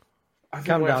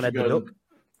 Calm down, Ed the Duck.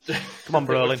 Come on,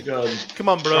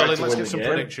 Brolin. Let's get some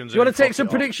predictions. Do you want to take some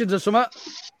predictions or something?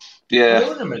 Yeah.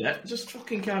 Wait a minute. Just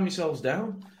fucking calm yourselves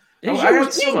down. Hey,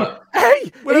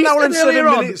 we're an hour and 7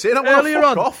 minutes in.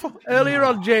 Earlier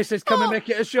on, Jay says, "Can we make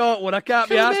it a short one?" I can't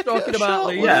be asked talking about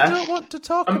these. Yeah. I don't want to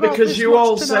talk and about because this you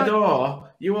all tonight. said,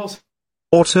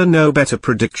 Auto no better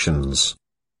predictions.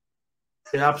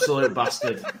 You absolute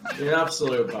bastard. You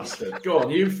absolute bastard. Go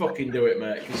on, you fucking do it,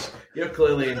 mate, because you're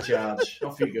clearly in charge.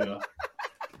 Off you go.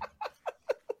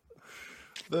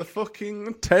 The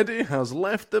fucking Teddy has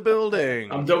left the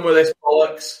building. I'm done with this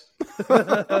bollocks. Right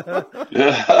then,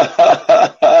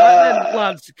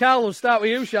 lads, Carl, we'll start with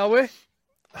you, shall we?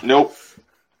 Nope.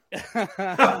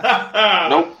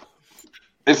 Nope.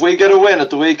 If we get a win at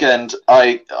the weekend,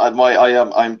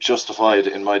 I'm justified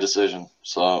in my decision.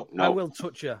 So no. I will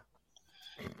touch you.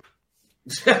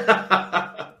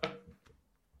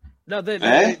 No,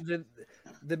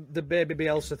 the baby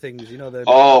Bielsa things, you know.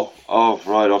 Oh,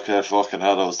 right, okay, fucking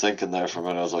hell. I was thinking there for a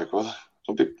minute. I was like, what?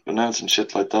 Don't be announcing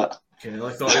shit like that. Okay,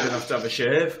 I thought you were going to have a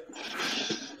shave.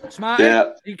 Smarty,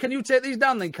 yeah. Can you take these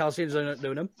down then, Carl, since I'm not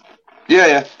doing them?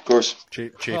 Yeah, of course.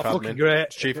 Chief fucking admin.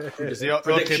 great. Chief is the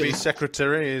OKB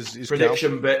secretary. Is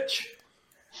prediction, bitch.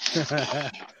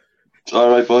 All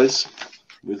right, boys.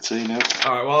 We'll see now.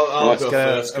 All right, well, I'll go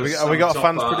first. Have we got a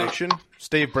fans prediction?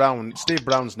 Steve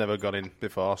Brown's never got in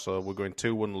before, so we're going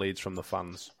 2-1 leads from the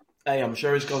fans. Hey, I'm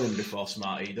sure he's gone in before,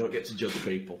 Smarty. You don't get to judge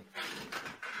people.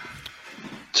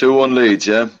 2-1 leads,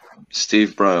 yeah?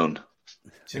 Steve Brown.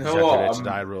 Do you know what?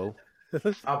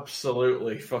 I'm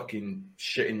absolutely fucking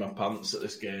shitting my pants at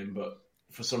this game, but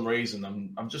for some reason,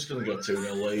 I'm just going to go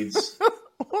 2-0 leads.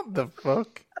 What the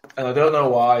fuck? And I don't know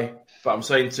why, but I'm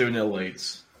saying 2-0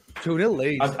 leads. 2-0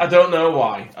 leads? I don't know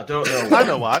why. I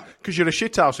know why. Because you're a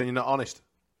shithouse and you're not honest.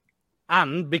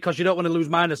 And because you don't want to lose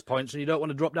minus points and you don't want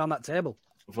to drop down that table.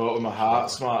 Vote with my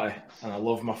heart, Smarty. And I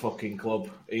love my fucking club,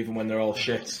 even when they're all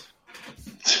shit.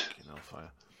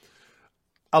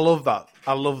 I love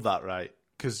that, right?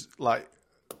 Because, like,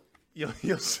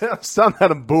 you'll stand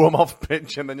there and boo them off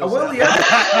pitch and then you'll say...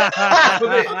 yeah.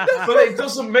 but it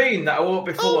doesn't mean that I won't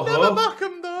be full of hope. I'll never back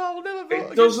them, though. I'll never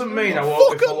vote It doesn't mean I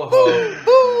won't be full of hope.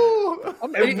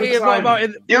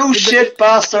 You shit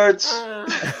bastards!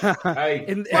 Hey,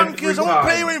 wankers, I won't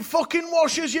pay you in fucking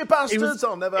washes, you bastards!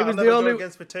 I'll never go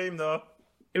against my team, though.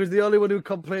 It was the only one who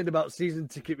complained about season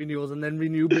ticket renewals and then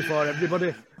renewed before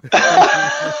everybody.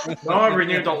 No, I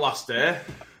renewed on last day.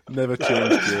 Never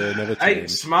changed, never changed. Hey,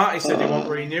 Smarty said he wasn't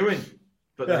renewing,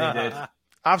 but then he did.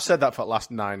 I've said that for the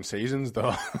last 9 seasons,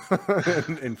 though,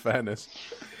 in fairness.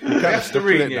 We have to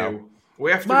renew.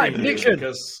 We have to renew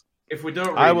because if we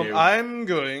don't renew... I'm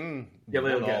going...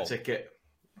 You'll get a ticket.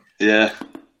 Yeah.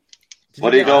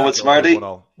 What are you going with, Smarty?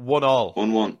 1-1.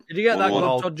 1-1. Did you get that one,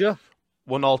 Todger?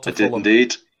 1-1 to I did Fulham.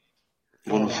 Indeed.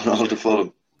 1-1 to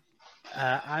Fulham.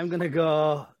 I'm going to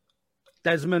go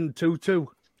Desmond 2-2.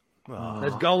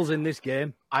 There's goals in this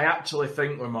game. I actually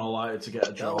think we're more likely to get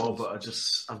a draw, but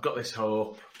I've got this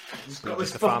hope. I've got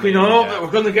this fucking hope that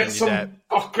we're going to get some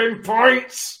fucking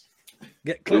points.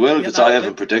 We will, because I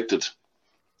haven't predicted.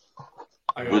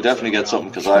 We'll definitely get something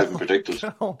because I haven't predicted. I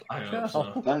hope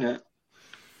so. Yeah.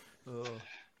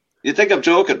 You think I'm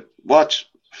joking? Watch.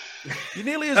 You're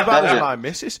nearly as bad as my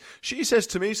missus. She says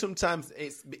to me sometimes,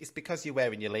 it's because you're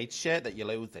wearing your Leeds shirt that you're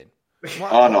losing.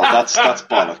 Oh no, that's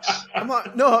bollocks. I'm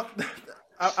like, no,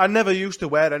 I never used to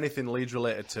wear anything Leeds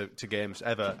related to games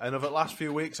ever, and over the last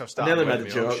few weeks I've started wearing my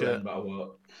own shirt.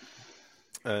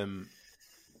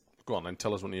 Go on then,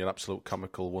 tell us one of your absolute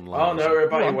comical one-liners. Oh no,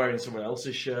 about you wearing someone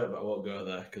else's shirt, but I won't go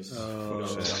there because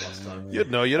last time.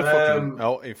 You'd know, you're a fucking.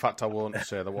 Oh, in fact, I won't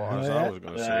say the what I was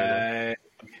going to say.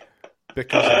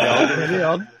 Because Steady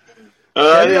on,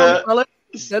 fella.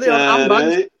 Steady on, I'm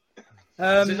back.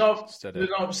 Does it not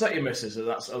upset you, missus, that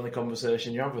that's the only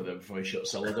conversation you have with him before you shut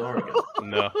the door again?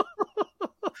 No.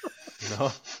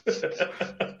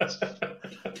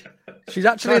 She's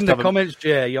actually in the comments,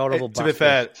 Jay. You horrible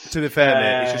bastard. To be fair,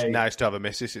 mate, it's just nice to have a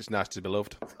missus. It's nice to be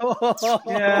loved. Yeah, I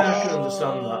can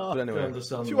understand that. But anyway,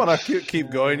 if you want to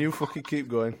keep going, you fucking keep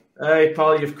going. Hey,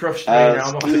 pal, you've crushed me now.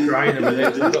 I'm off to cry in a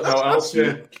minute. I've got no else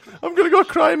here. I'm going to go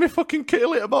cry in my fucking kitty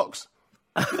litter box.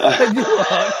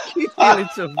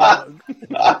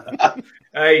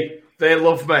 Hey, they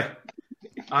love me.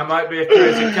 I might be a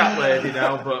crazy cat lady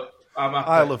now, but I'm happy.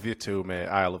 I love you too, mate.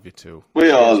 I love you too.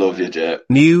 We all love you, Jay.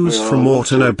 News from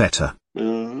Auto Know Better.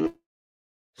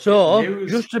 So,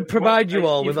 just to provide you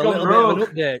all with a little bit of an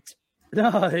update. No,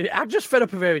 I'm just fed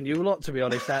up of hearing you lot, to be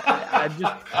honest. I've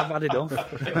had enough.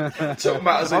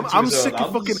 I'm sick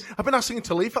of fucking... I've been asking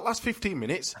to leave for the last 15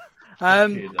 minutes.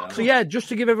 So yeah, just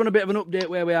to give everyone a bit of an update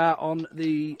where we are on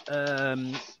the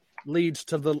Leeds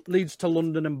to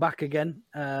London and back again.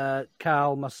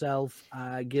 Carl, myself,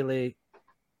 Gilly,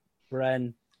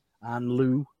 Bren, and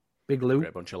Lou, Big Lou,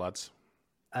 great bunch of lads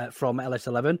from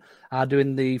LS11 are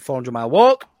doing the 400-mile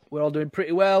walk. We're all doing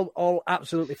pretty well, all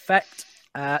absolutely fecked.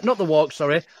 Not the walk,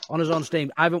 sorry, on his own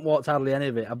steam. I haven't walked hardly any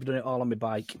of it. I've done it all on my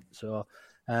bike. So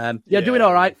doing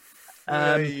all right.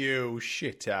 You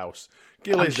shithouse.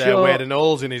 Gilly's there wearing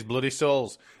holes in his bloody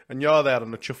soles, and you're there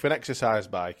on a chuffing exercise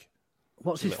bike.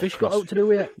 What's his fish got out to do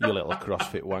with it? You little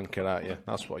CrossFit wanker, aren't you?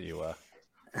 That's what you are.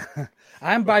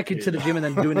 I'm biking to the gym and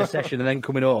then doing a session and then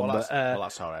coming home. Well,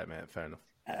 that's all right, mate. Fair enough.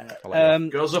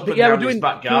 Goes up and yeah, down we're his doing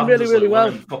back garden really, just really like one well.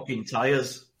 of them fucking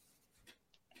tyres.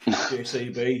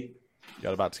 JCB.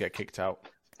 You're about to get kicked out.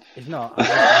 It's not.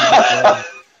 I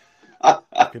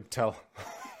can tell.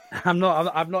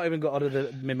 I've not even got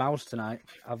my mouse tonight.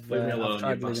 I've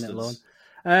tried leaving it alone.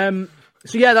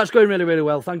 So yeah, that's going really, really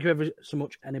well. Thank you ever so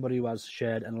much, anybody who has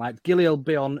shared and liked. Gilly will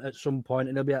be on at some point,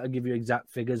 and he'll be able to give you exact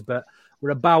figures, but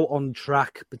we're about on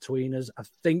track between us. I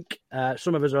think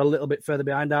some of us are a little bit further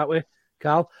behind, aren't we,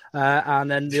 Carl?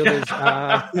 And then the others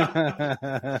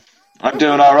are... I'm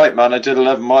doing all right, man. I did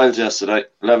 11 miles yesterday,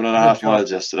 11 and a half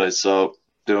miles yesterday, so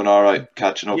doing all right,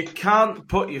 catching up. You can't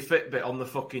put your Fitbit on the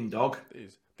fucking dog.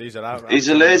 These are out. He's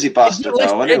a lazy bastard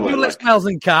now, anyway. You less miles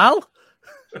than Carl.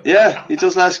 Yeah, he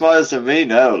does less miles than me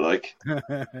now. Like,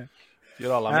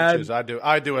 you're all amateurs.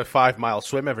 I do a 5 mile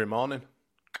swim every morning.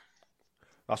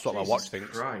 That's what my watch thinks.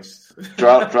 Christ.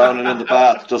 Drowning in the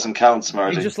bath doesn't count,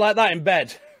 Smarty. You just like that in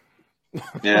bed.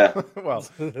 Yeah. Well,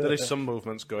 there is some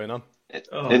movements going on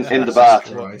in the bath.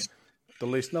 Christ. The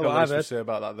least No, we say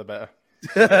about that, the better.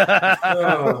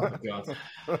 Oh God.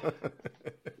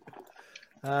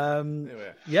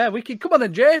 Anyway. Yeah, we can come on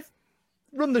then, Jay.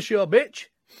 Run the show, bitch.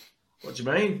 What do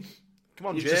you mean? Come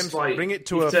on, You've James. just, like, bring it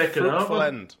to you've a taken fruitful over.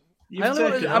 end. You've I was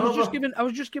taken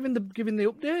just giving the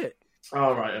update.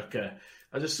 All right, okay.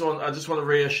 I just want to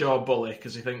reassure Bully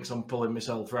because he thinks I'm pulling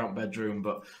myself around bedroom,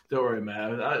 but don't worry, mate.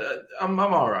 I'm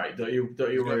all right. Don't you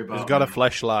worry about. He's got me. a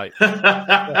fleshlight.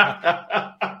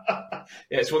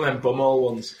 Yeah, it's one of them bumhole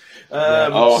ones.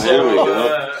 Here we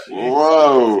go.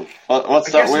 Whoa!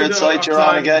 What's that weird site you're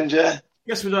on again, Jay?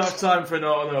 Guess we don't have time for an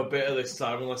auto bit at this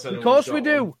time, unless anyone. Of course we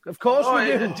do. Of course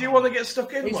we do. Do you want to get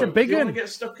stuck in? It's one? a big Do you one. want to get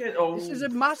stuck in? Oh, This is a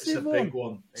massive it's a big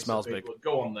one. It smells big. One.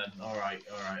 Go on then. All right.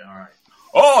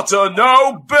 Auto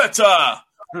No Better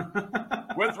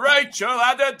with Rachel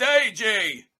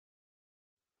Adedeji.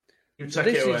 You take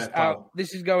it away, pal.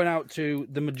 This is going out to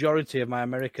the majority of my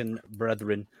American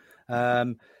brethren.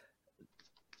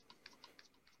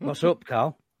 What's up,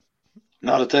 Carl?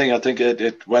 Not a thing. I think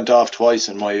it went off twice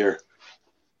in my ear.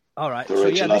 All right. The So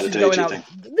Rachel yeah, this is going Adedeji out. thing.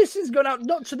 This is going out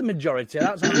not to the majority.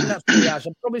 I think that's pretty harsh.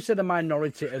 I'd probably say the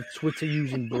minority of Twitter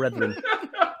using brethren.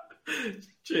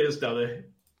 Cheers, Daddy.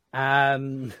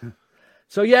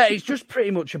 So yeah, it's just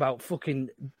pretty much about fucking.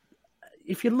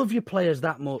 If you love your players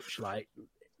that much, like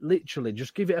literally,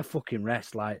 just give it a fucking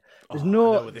rest. Like, there's I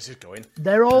know no. where this is going.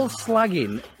 They're all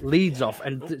slagging Leeds off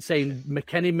and saying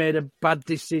McKennie made a bad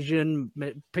decision,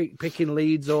 picking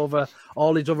Leeds over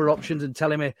all his other options, and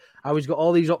telling me how he's got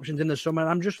all these options in the summer. And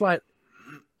I'm just like,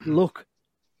 look,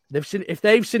 if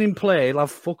they've seen him play, he'll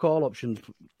have fuck all options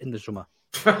in the summer.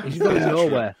 He's going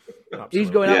nowhere. He's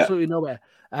going absolutely nowhere.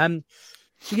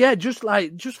 So yeah, just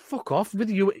fuck off with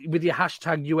your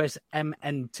hashtag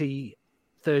USMNT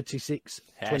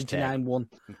 3629-1.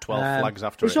 12 flags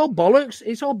after it's it. all bollocks.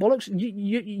 It's all bollocks.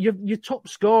 Your top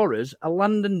scorers are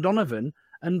Landon Donovan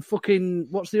and fucking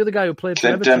what's the other guy who played for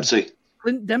Clint Everton? Dempsey.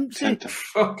 Clint Dempsey.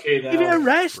 Fucking Give it a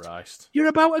rest. Christ. You're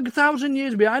about 1,000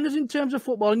 years behind us in terms of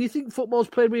football, and you think football's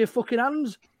played with your fucking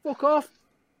hands? Fuck off.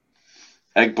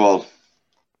 Egg ball.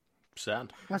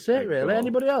 Sad. That's it, really.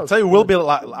 Anybody else? I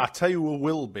tell you who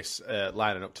will be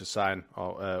lining up to sign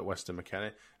Weston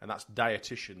McKennie, and that's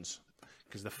dietitians.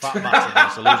 Because the fat bastard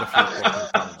wants to lose a few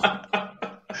fucking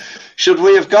pounds. Should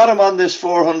we have got him on this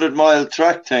 400-mile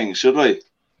trek thing? Should we?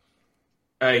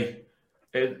 Hey,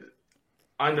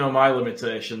 I know my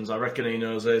limitations. I reckon he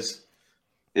knows his.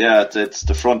 Yeah, it's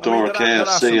the front door of KFC.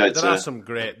 I'd say there are some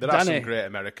great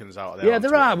Americans out there. Yeah,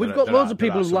 there are. We've got loads of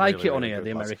people who like really, it on really here, the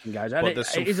good American guys. But And there's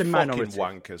some it is a fucking minority.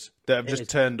 wankers that have just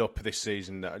turned up this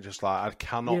season that are just like, I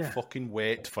cannot fucking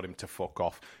wait for him to fuck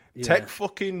off. Yeah. Take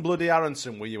fucking bloody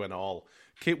Aronson with you and all.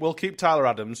 We'll keep Tyler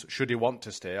Adams should he want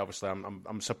to stay. Obviously,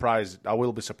 I'm surprised. I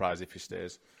will be surprised if he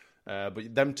stays.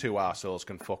 But them two arseholes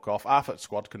can fuck off. Half at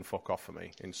squad can fuck off for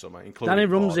me in summer, including Danny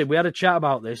Rumsey, we had a chat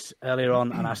about this earlier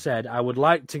on, and I said I would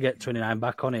like to get 29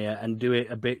 back on here and do it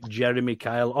a bit Jeremy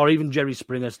Kyle or even Jerry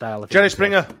Springer style. Jerry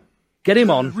Springer. Get him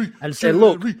on and say,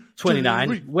 look,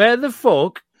 29, where the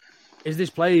fuck is this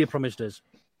player you promised us?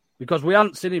 Because we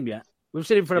haven't seen him yet. We've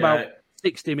seen him for about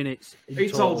 60 minutes. He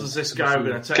told us this guy was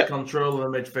going to take control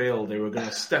of the midfield. He were going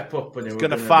to step up and he was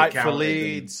going to fight for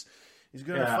Leeds. He's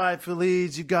going to fight for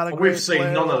Leeds. You've got a great We've seen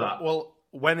player. none of that. Well,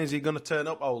 when is he going to turn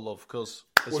up? Oh, love, because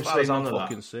as We've far as seen I'm none of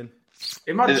fucking that. seen.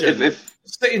 Imagine if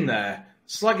sitting there,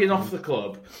 slagging off the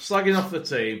club, slagging off the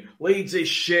team. Leeds is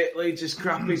shit. Leeds is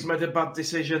crap. He's made a bad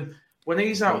decision. When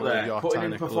he's out there putting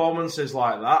in performances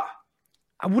like that.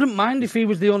 I wouldn't mind if he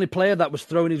was the only player that was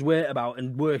throwing his weight about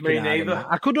and working. Me neither.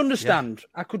 I could understand.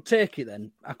 Yeah. I could take it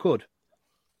then. I could.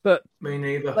 But me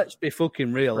neither. Let's be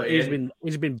fucking real. But He's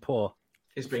been poor.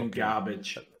 He's been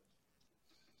garbage.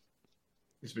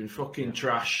 He's been fucking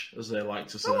trash, as they like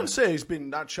to say. I wouldn't say he's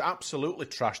been absolutely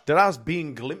trash. There has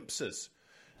been glimpses.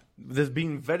 There's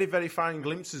been very, very fine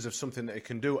glimpses of something that he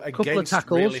can do against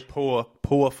really poor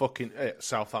fucking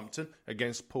Southampton,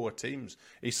 against poor teams.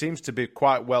 He seems to be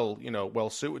quite well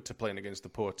suited to playing against the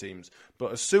poor teams.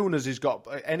 But as soon as he's got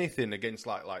anything against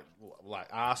like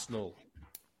Arsenal,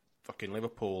 fucking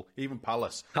Liverpool, even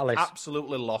Palace,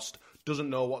 absolutely lost,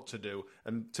 doesn't know what to do.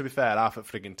 And to be fair, half at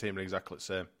frigging team are exactly the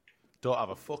same. Don't have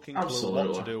a fucking clue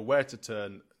what to do, where to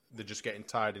turn. They're just getting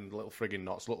tied in little frigging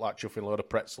knots. Look like chuffing a load of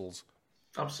pretzels.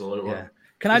 Absolutely. Yeah.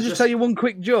 Can I just tell you one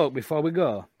quick joke before we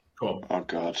go? Cool. Oh,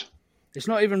 God. It's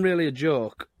not even really a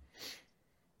joke.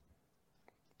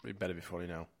 It better be funny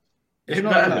now. It's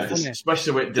not really funny.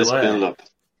 Especially with delay.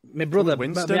 My brother,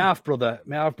 my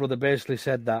half-brother basically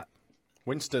said that.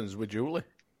 Winston's with Julie.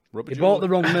 He bought the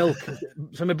wrong milk.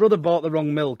 So my brother bought the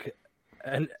wrong milk,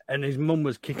 and his mum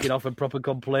was kicking off and proper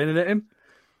complaining at him.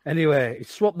 Anyway, he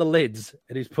swapped the lids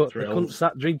and he's put the cunt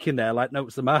sat drinking there like no,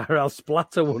 it's the matter. I'll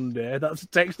splatter one day. That's a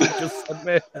text he just sent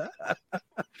me.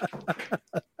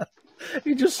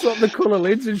 He just swapped the colour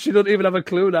lids and she doesn't even have a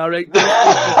clue now. Right?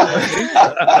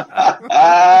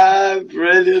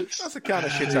 Brilliant. That's the kind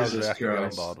of shit I can get on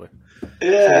board with.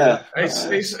 Yeah.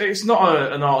 It's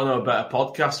not an Ought to Know Better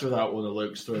podcast without one of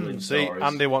Luke's thrilling stories.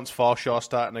 Andy wants Forshaw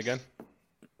starting again.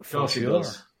 Of course he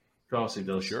does. Of course he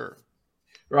does. Sure.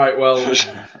 Right, well,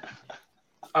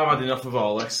 I've had enough of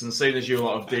all this, and seeing as you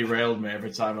lot have derailed me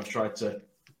every time I've tried to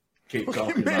keep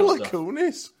talking about stuff.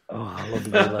 Kunis. Oh, I love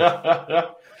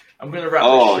Mila. I'm going to wrap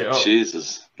this shit up. Oh,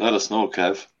 Jesus. Let us know,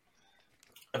 Kev.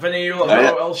 Have any of you lot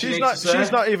what else you need to say?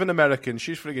 She's not even American.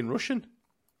 She's friggin' Russian.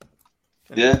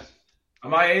 Yeah.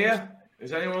 Am I here?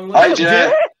 Is anyone listening? Hi,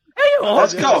 Jay.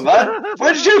 Let's go, man.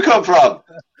 Where did you come from?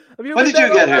 When did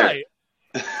you get here?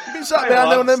 You've been sat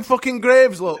behind one of them fucking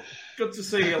graves, look. Good to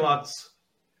see you, lads.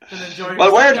 Been enjoying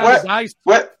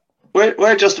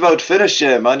we're just about finished,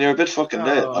 Jay, man. You're a bit fucking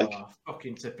late. Like.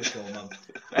 Fucking typical, man.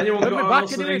 Anyone got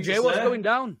back in here, Jay? What's going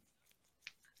down?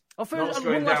 Oh, first,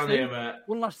 one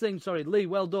last thing. Sorry, Lee.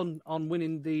 Well done on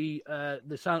winning the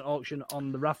silent auction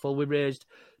on the raffle. We raised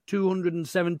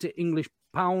 £270 English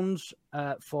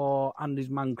for Andy's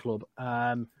Man Club,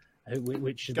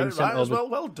 which has been sent over.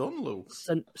 Well done, Lou.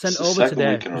 Sent over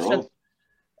today.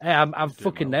 Hey, I've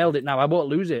fucking nailed it now. I won't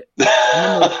lose it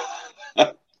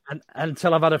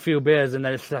until I've had a few beers, and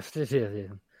then it's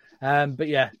but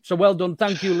yeah, so well done.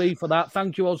 Thank you, Lee, for that.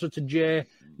 Thank you also to Jay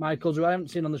Michaels, who I haven't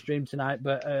seen on the stream tonight,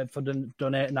 but for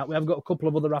donating that. We have got a couple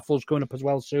of other raffles coming up as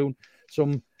well soon.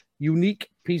 Some unique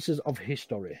pieces of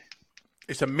history.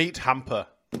 It's a meat hamper.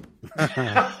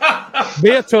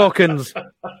 Beer tokens.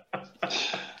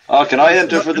 Oh, can I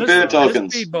enter for the beer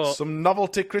tokens? Some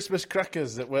novelty Christmas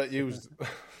crackers that weren't used.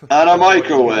 And a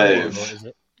microwave.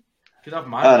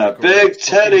 And a big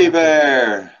teddy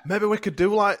bear. Maybe we could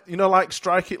do like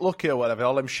Strike It Lucky or whatever.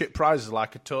 All them shit prizes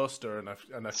like a toaster and a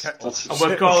kettle. And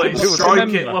we'll call it Strike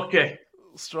It Lucky.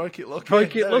 Strike It Lucky.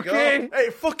 Strike It Lucky. Hey,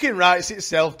 it fucking writes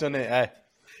itself, doesn't it? Hey.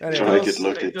 Anyway. Strike It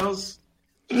Lucky. It does.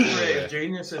 Creative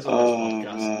geniuses on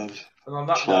this podcast. God. And on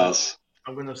that note,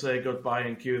 I'm going to say goodbye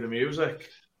and cue the music.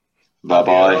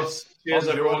 Bye-bye. Cheers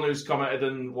everyone who's commented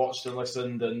and watched and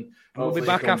listened, and we'll be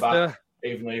back after.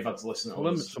 Even though you've had to listen to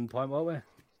Fulham us. at some point, won't we?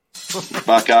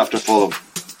 Back after Fulham.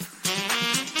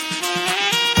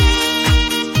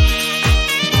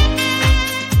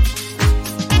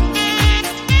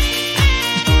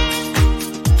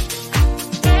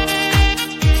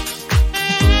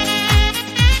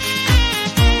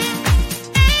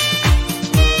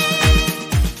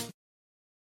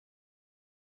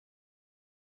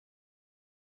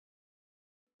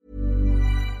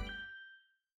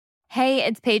 Hey,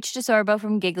 it's Paige DeSorbo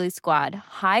from Giggly Squad.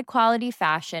 High quality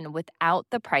fashion without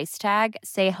the price tag.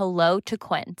 Say hello to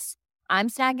Quince. I'm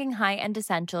snagging high-end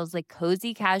essentials like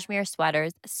cozy cashmere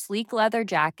sweaters, sleek leather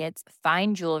jackets,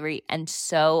 fine jewelry, and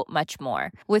so much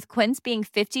more. With Quince being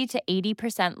 50 to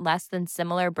 80% less than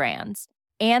similar brands.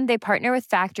 And they partner with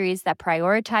factories that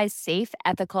prioritize safe,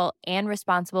 ethical, and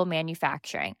responsible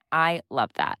manufacturing. I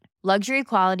love that. Luxury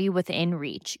quality within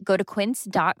reach. Go to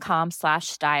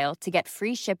quince.com/style to get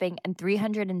free shipping and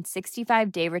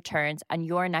 365-day returns on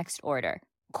your next order.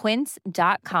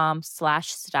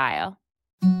 Quince.com/style.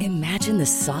 Imagine the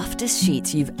softest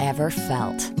sheets you've ever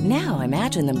felt. Now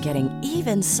imagine them getting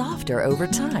even softer over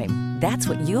time. That's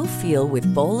what you'll feel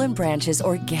with Boll & Branch's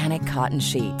organic cotton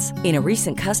sheets. In a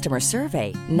recent customer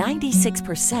survey,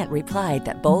 96% replied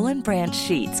that Boll & Branch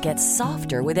sheets get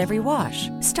softer with every wash.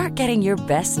 Start getting your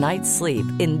best night's sleep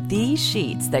in these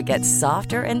sheets that get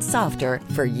softer and softer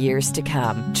for years to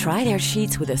come. Try their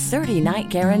sheets with a 30-night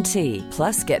guarantee.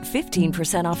 Plus, get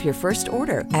 15% off your first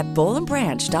order at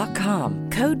bollandbranch.com.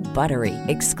 Code BUTTERY.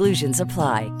 Exclusions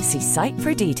apply. See site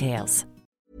for details.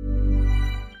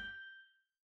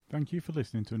 Thank you for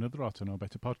listening to another Ought to Know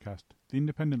Better podcast, the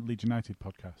independent Leeds United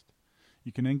podcast.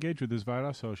 You can engage with us via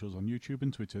our socials on YouTube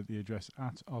and Twitter at the address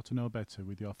 @OughToKnowBetter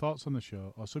with your thoughts on the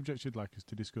show or subjects you'd like us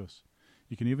to discuss.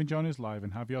 You can even join us live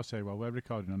and have your say while we're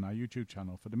recording on our YouTube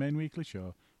channel for the main weekly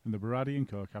show and the Baradi and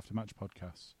Coke After-Match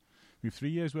podcasts. With 3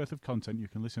 years' worth of content you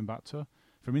can listen back to,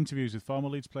 from interviews with former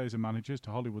Leeds players and managers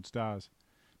to Hollywood stars.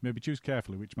 Maybe choose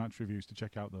carefully which match reviews to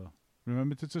check out though.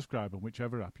 Remember to subscribe on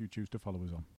whichever app you choose to follow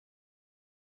us on.